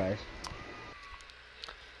it, 4 eyes.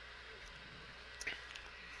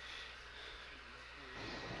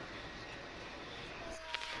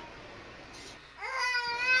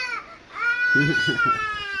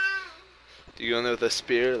 Do you go in there with a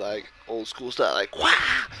spear, like old school style, like wah,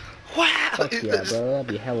 wah? Fuck yeah, bro. That'd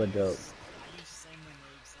be hella dope. Oh,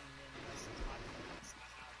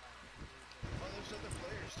 there's other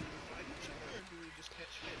players. Do we fight each other or do we just catch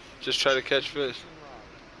fish? Just try to catch fish.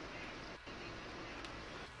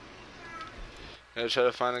 Gotta try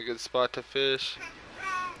to find a good spot to fish.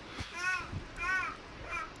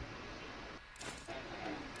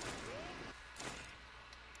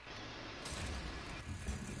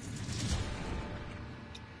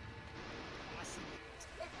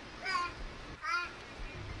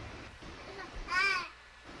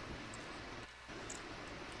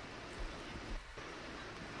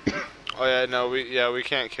 Oh yeah, no, we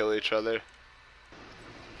can't kill each other.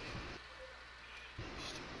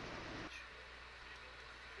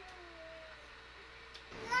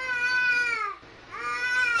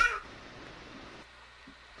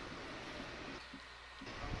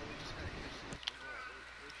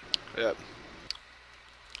 Yep.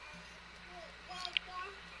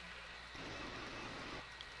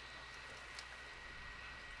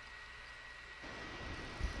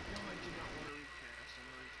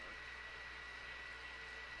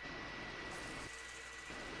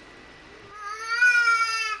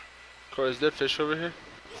 Corey, is there fish over here?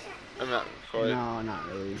 I'm not Corey. No, not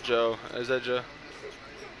really. Joe, is that Joe?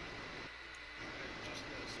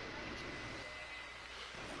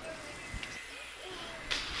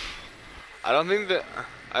 I don't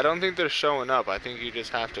think they're showing up. I think you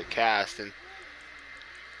just have to cast and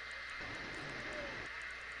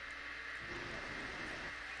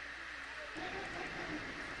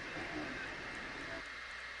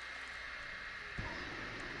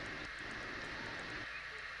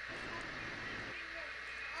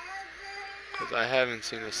because I haven't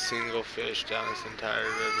seen a single fish down this entire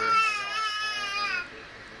river.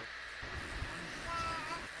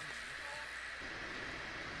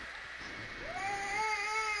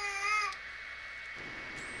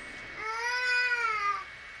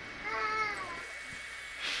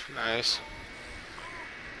 Nice.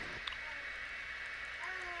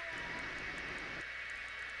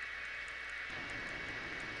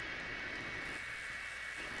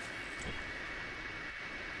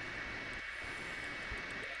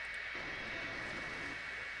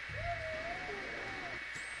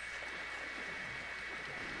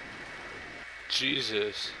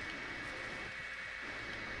 Jesus.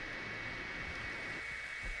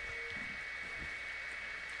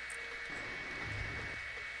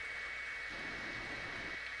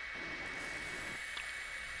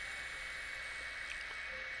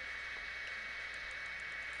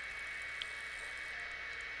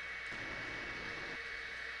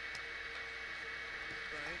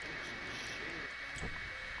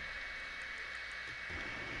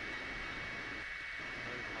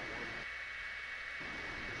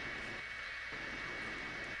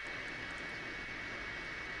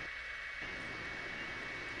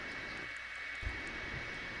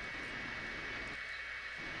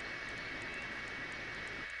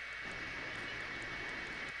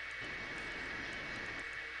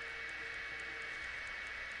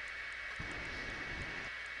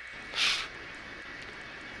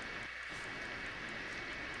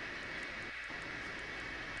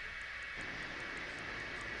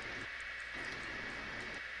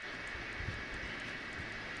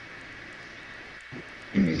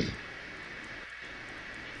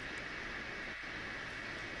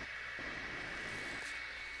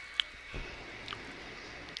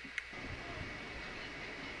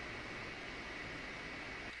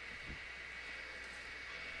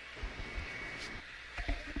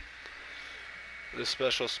 The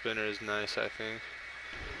special spinner is nice, I think.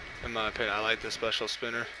 In my opinion, I like the special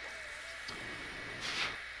spinner.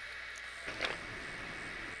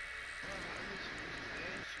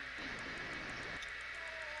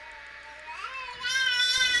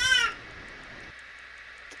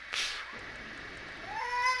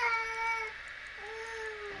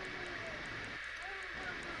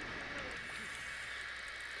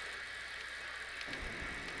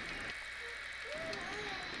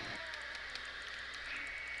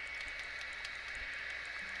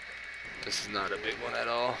 This is not a big one at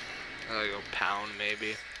all. Like a pound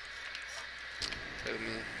maybe. Take me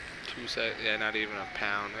 2 seconds. Yeah, not even a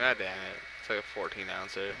pound. God damn it. It's like a 14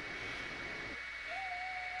 ouncer.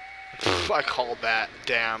 I called that.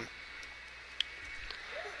 Damn.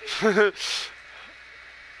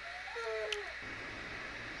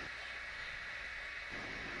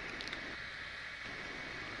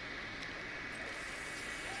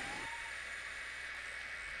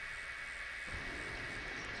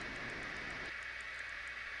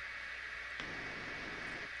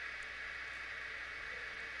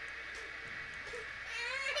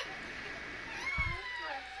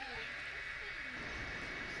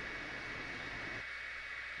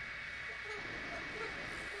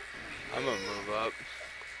 I'm gonna move up.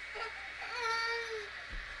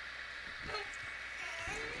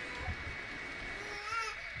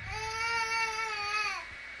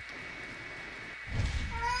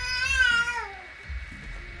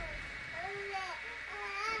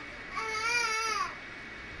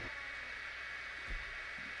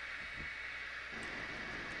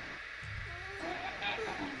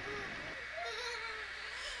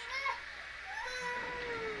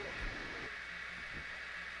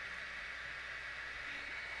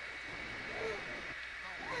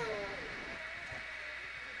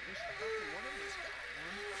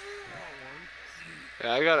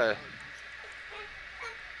 Yeah, I gotta.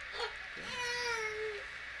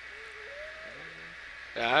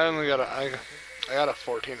 Yeah, I only got a. I got a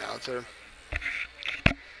 14 ouncer.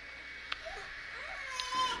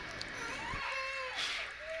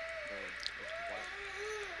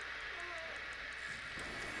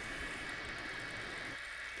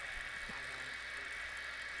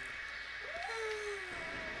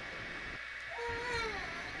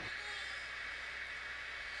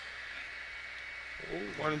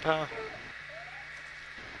 Ooh, 1 pound.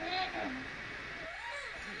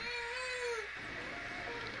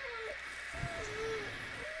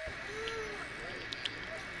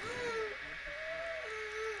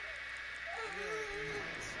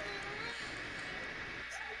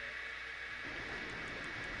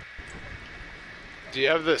 Do you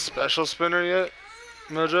have the special spinner yet,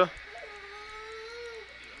 Mojo?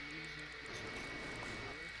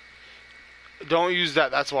 Don't use that,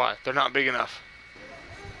 that's why. They're not big enough.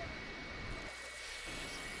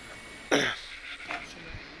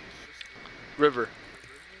 River.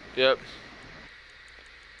 Yep.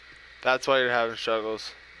 That's why you're having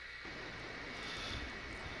struggles.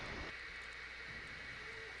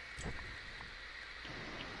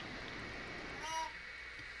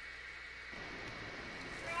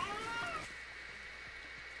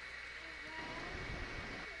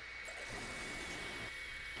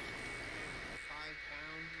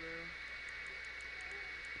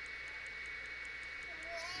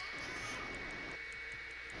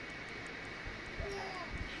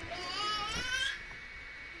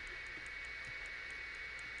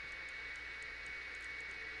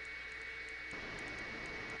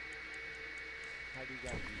 How do you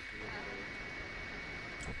guys usually avoid?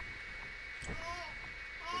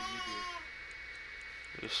 What do you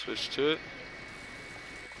do? You switch to it?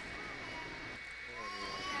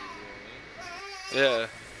 Yeah.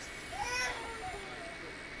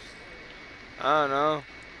 I don't know.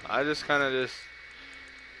 I just kind of just,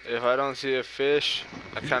 if I don't see a fish,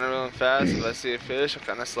 I kind of run fast. If I see a fish, I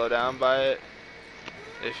kind of slow down by it.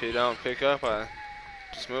 If you don't pick up, I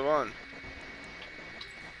just move on.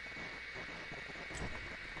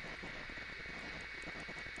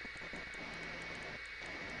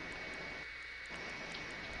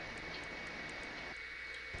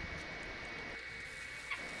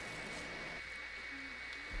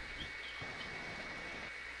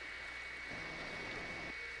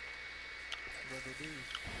 What do they do?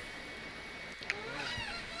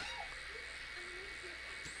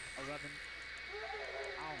 11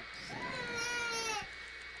 ounce.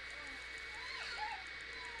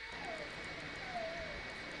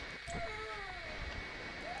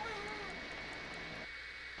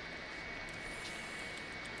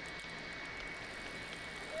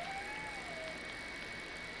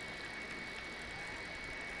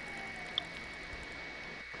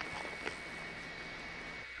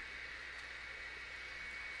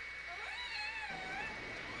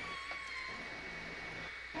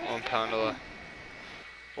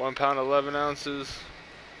 1 pound 11 ounces.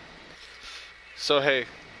 So hey,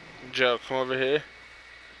 Joe, come over here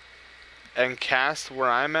and cast where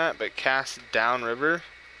I'm at, but cast downriver.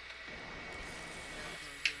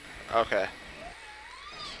 Okay.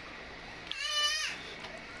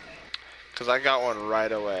 Cause I got one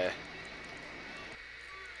right away.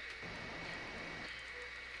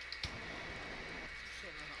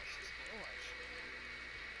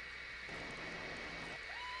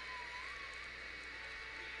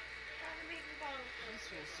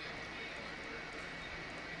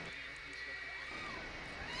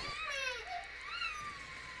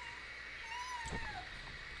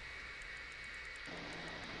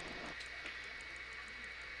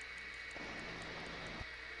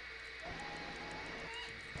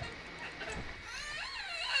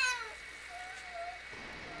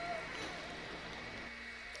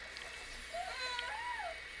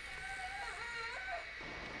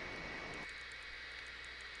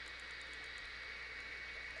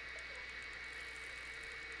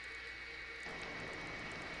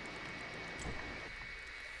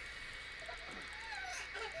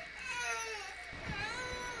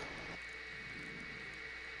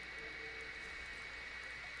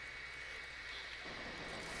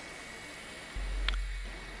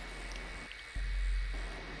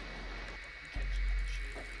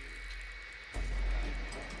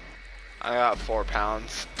 I got 4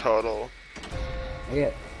 pounds total.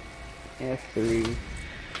 I got 3.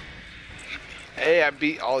 Hey, I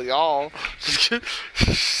beat all y'all.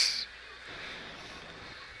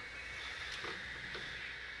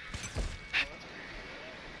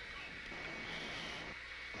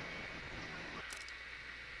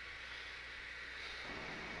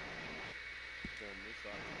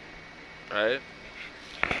 Right?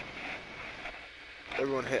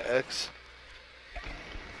 Everyone hit X. Can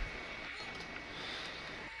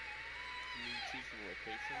you choose the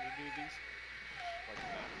location to do these? Like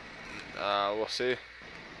that? We'll see. Like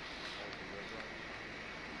the red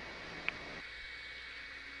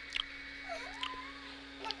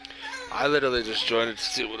line? I literally just joined it to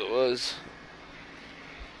see what it was.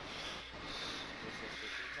 This is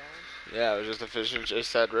fishing challenge? Yeah, it was just a fishing. It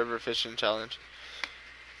said river fishing challenge.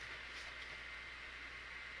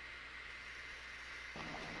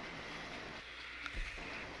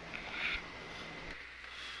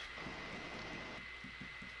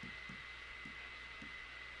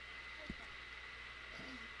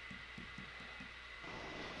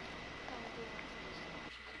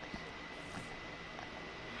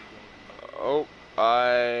 Oh,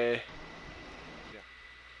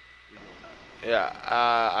 yeah,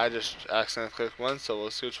 I just accidentally clicked one, so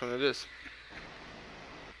we'll see which one it is.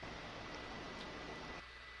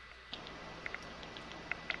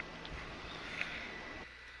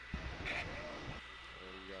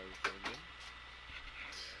 You guys joined in?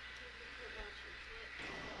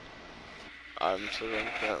 I'm still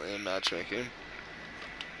currently in matchmaking.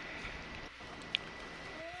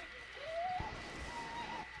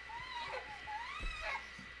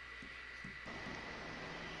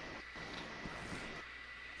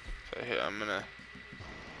 So here, I'm gonna.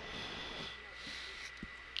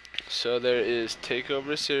 So there is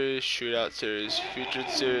Takeover Series, Shootout Series, Featured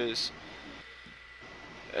Series,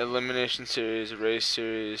 Elimination Series, Race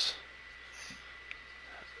Series,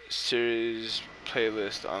 Series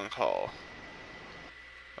Playlist on Call.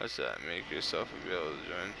 What's that? Make yourself available to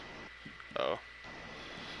join. Oh.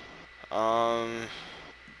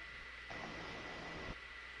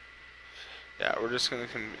 Yeah, we're just gonna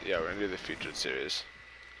we're gonna do the Featured Series,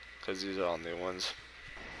 cause these are all new ones.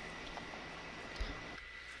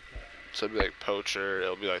 So it'll be like Poacher,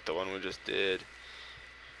 it'll be like the one we just did.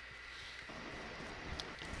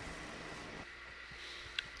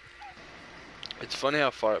 It's funny how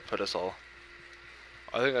far it put us all.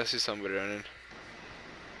 I think I see somebody running.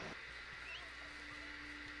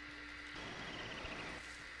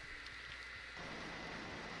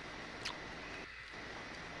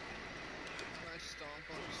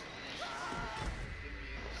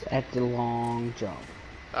 At the long jump.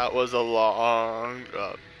 That was a long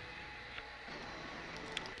drop.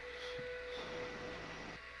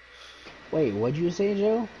 Wait, what'd you say,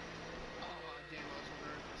 Joe?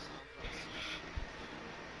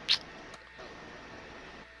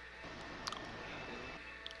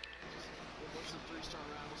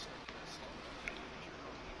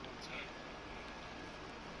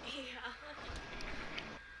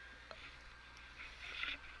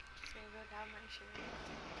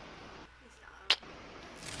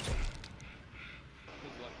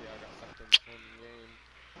 He's lucky I got sucked in the game.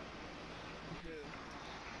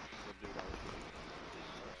 The dude I was shooting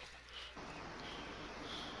first.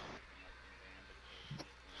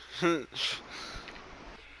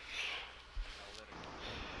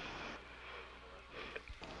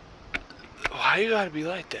 Why you gotta be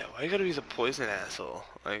like that? Why you gotta be the poison asshole?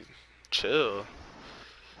 Like, chill.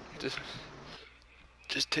 Just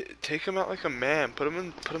take him out like a man. Put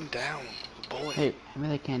him down. Boy. Hey, hand me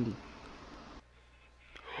that candy.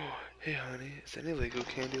 Hey, honey, is there any Lego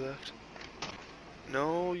candy left?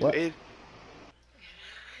 No, you What? ate.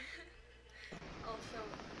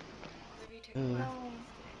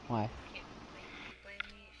 Why?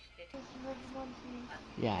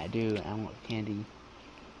 Yeah, I do. I want candy.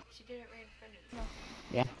 She did it right in front of me.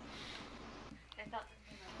 Yeah. I thought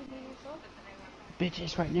something else. But then I went back. Bitch,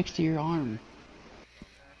 it's right next to your arm.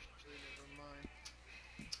 Actually, never mind.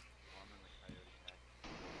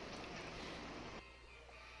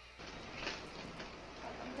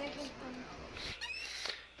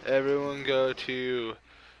 Everyone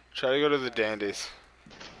try to go to the Dandies.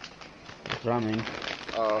 It's running.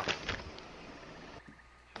 Oh.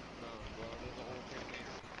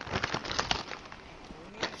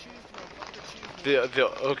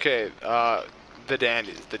 Okay, the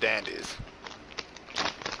Dandies.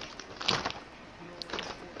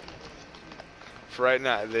 For right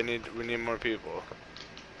now, we need more people.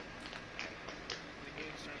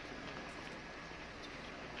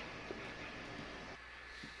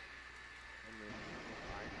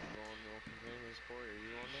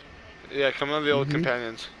 Yeah, come on the old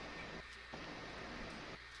companions.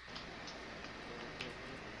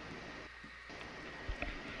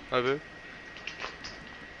 Okay.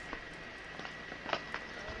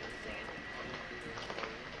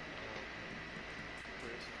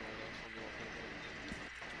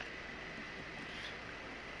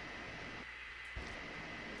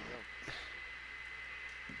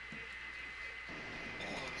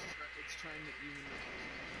 It's trying to even the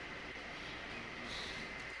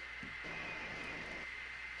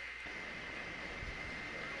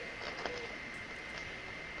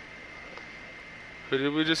Who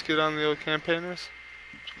did we just get on the old campaigners?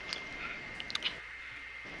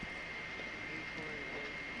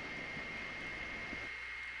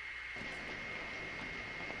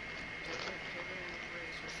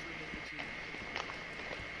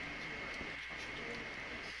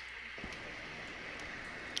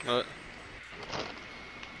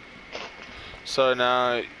 So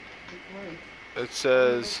now it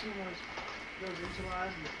says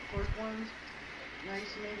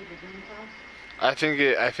I think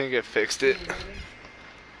it fixed it.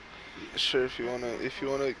 Sure, if you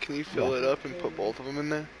wanna, can you fill it up and put both of them in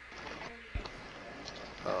there?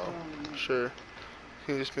 Oh, sure.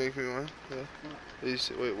 Can you just make me one? Yeah.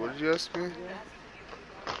 Wait, what did you ask me?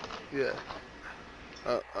 Yeah.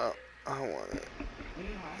 I want it.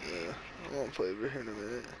 Yeah, I want flavor here in a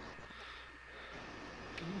minute.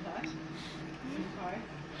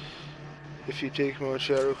 If you take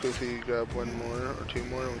Mochato quickly, you grab one more or two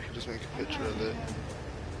more, and we can just make a picture of it.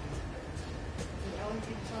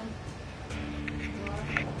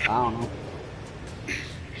 I don't know.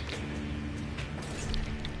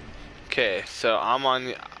 Okay, so I'm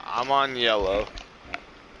on yellow.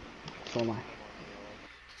 So am I.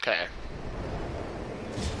 Okay.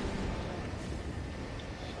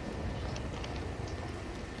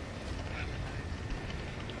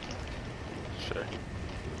 Sure.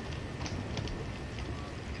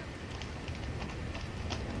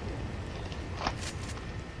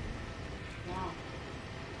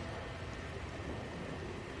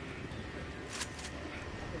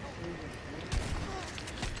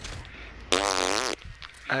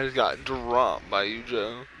 I just got dropped by you,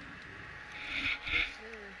 Joe.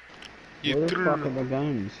 You Where the threw fuck are them. the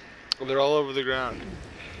guns? They're all over the ground.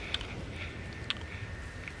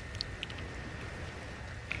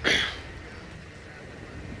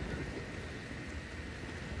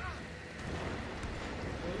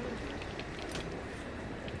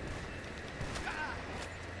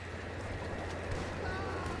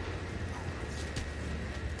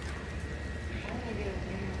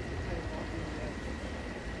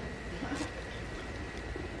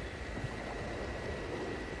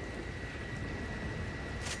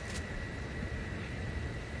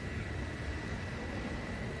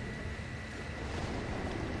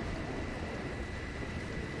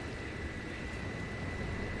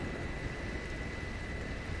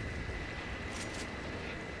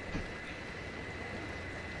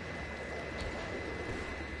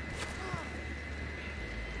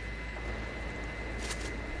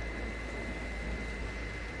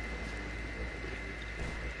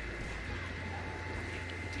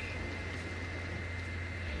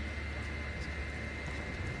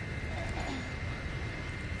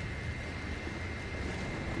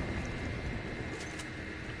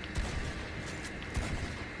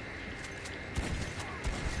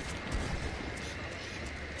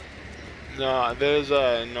 No, there's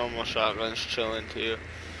normal shotguns chilling too.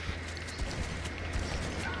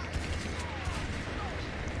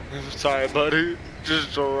 I'm sorry, buddy.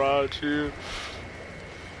 Just around you.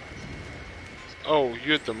 Oh,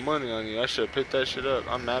 you had the money on you. I should have picked that shit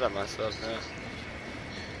up. I'm mad at myself now.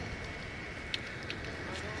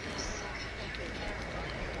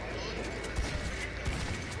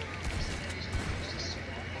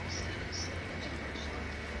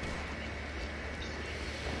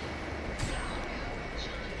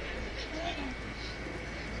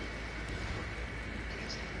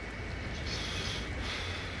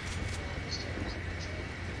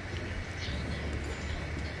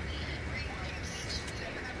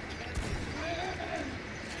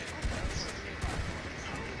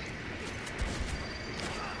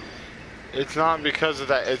 It's not because of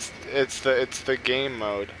that. It's the game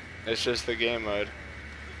mode. It's just the game mode.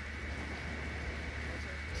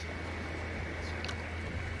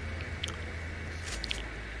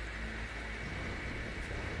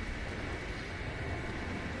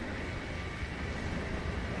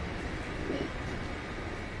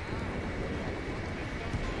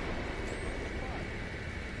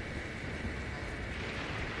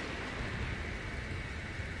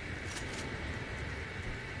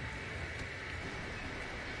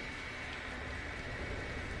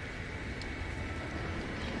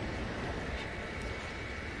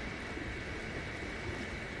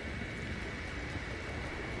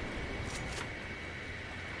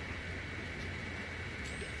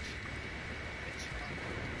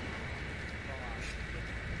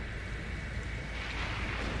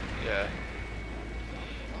 Yeah.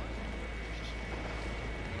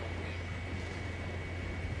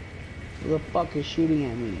 Who the fuck is shooting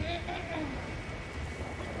at me?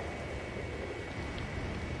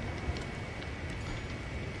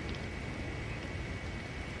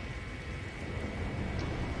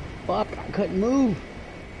 Fuck, I couldn't move.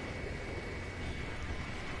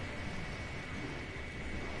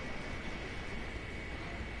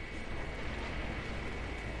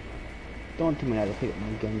 Don't tell me how to pick up my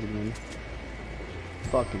guns again.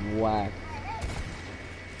 Fucking whack.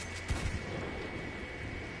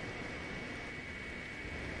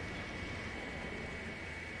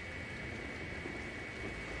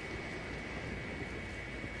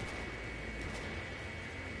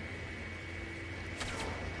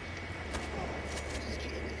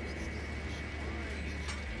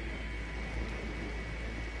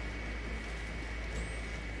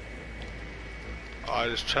 Oh, I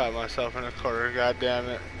just trapped myself in a corner. God damn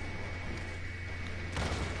it.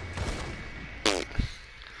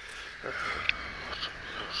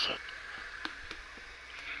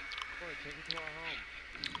 Take it to our home.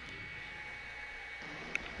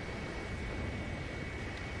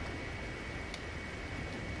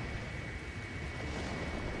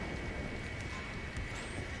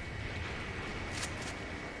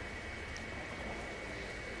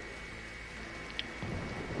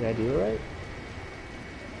 Did I do it right?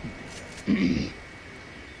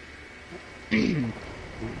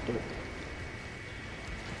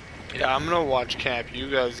 Yeah, I'm gonna watch camp. You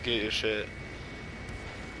guys get your shit.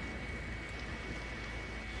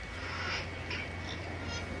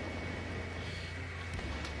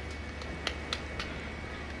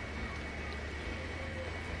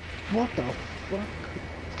 What the fuck?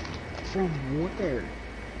 From where?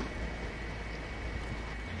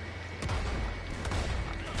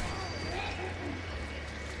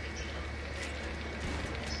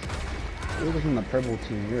 You're from the purple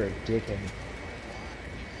team, you're a dickhead.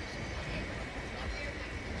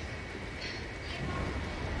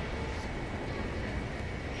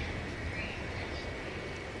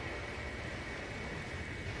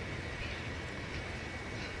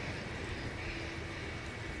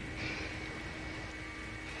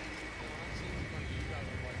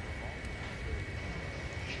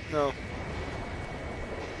 No.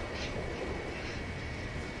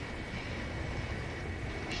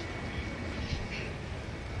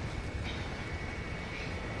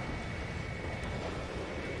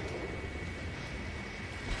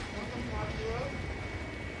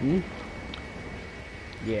 Hmm?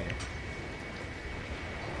 Yeah.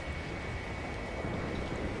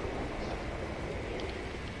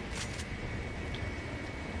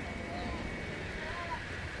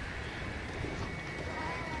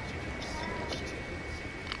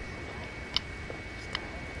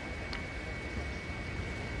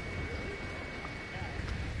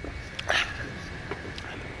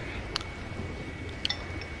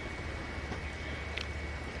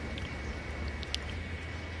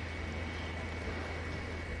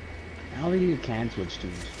 I don't think you can switch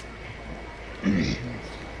teams.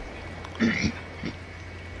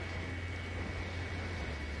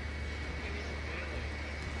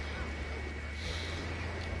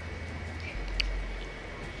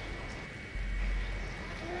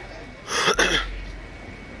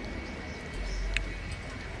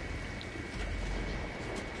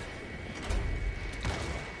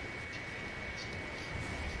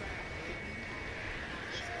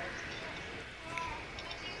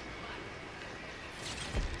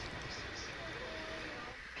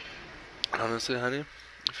 Honestly, honey,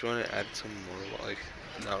 if you want to add some more, like,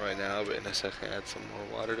 not right now, but in a second, add some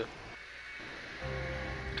more water to.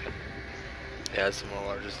 Yeah, add some more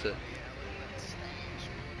water just to.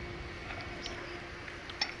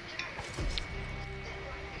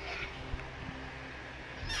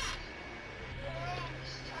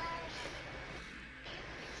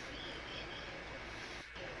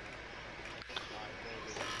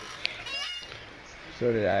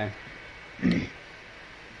 So did I.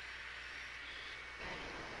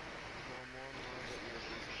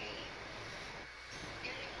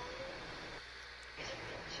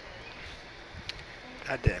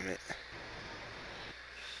 God damn it.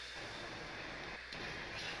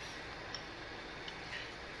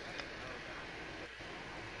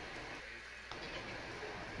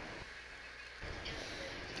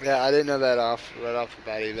 Yeah, I didn't know that right off the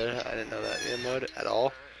bat either. I didn't know that game mode at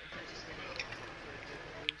all.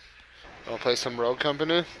 Wanna play some Rogue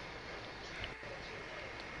Company? I'm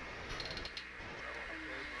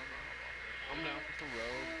down for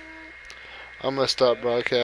Rogue. I'm gonna stop broadcasting.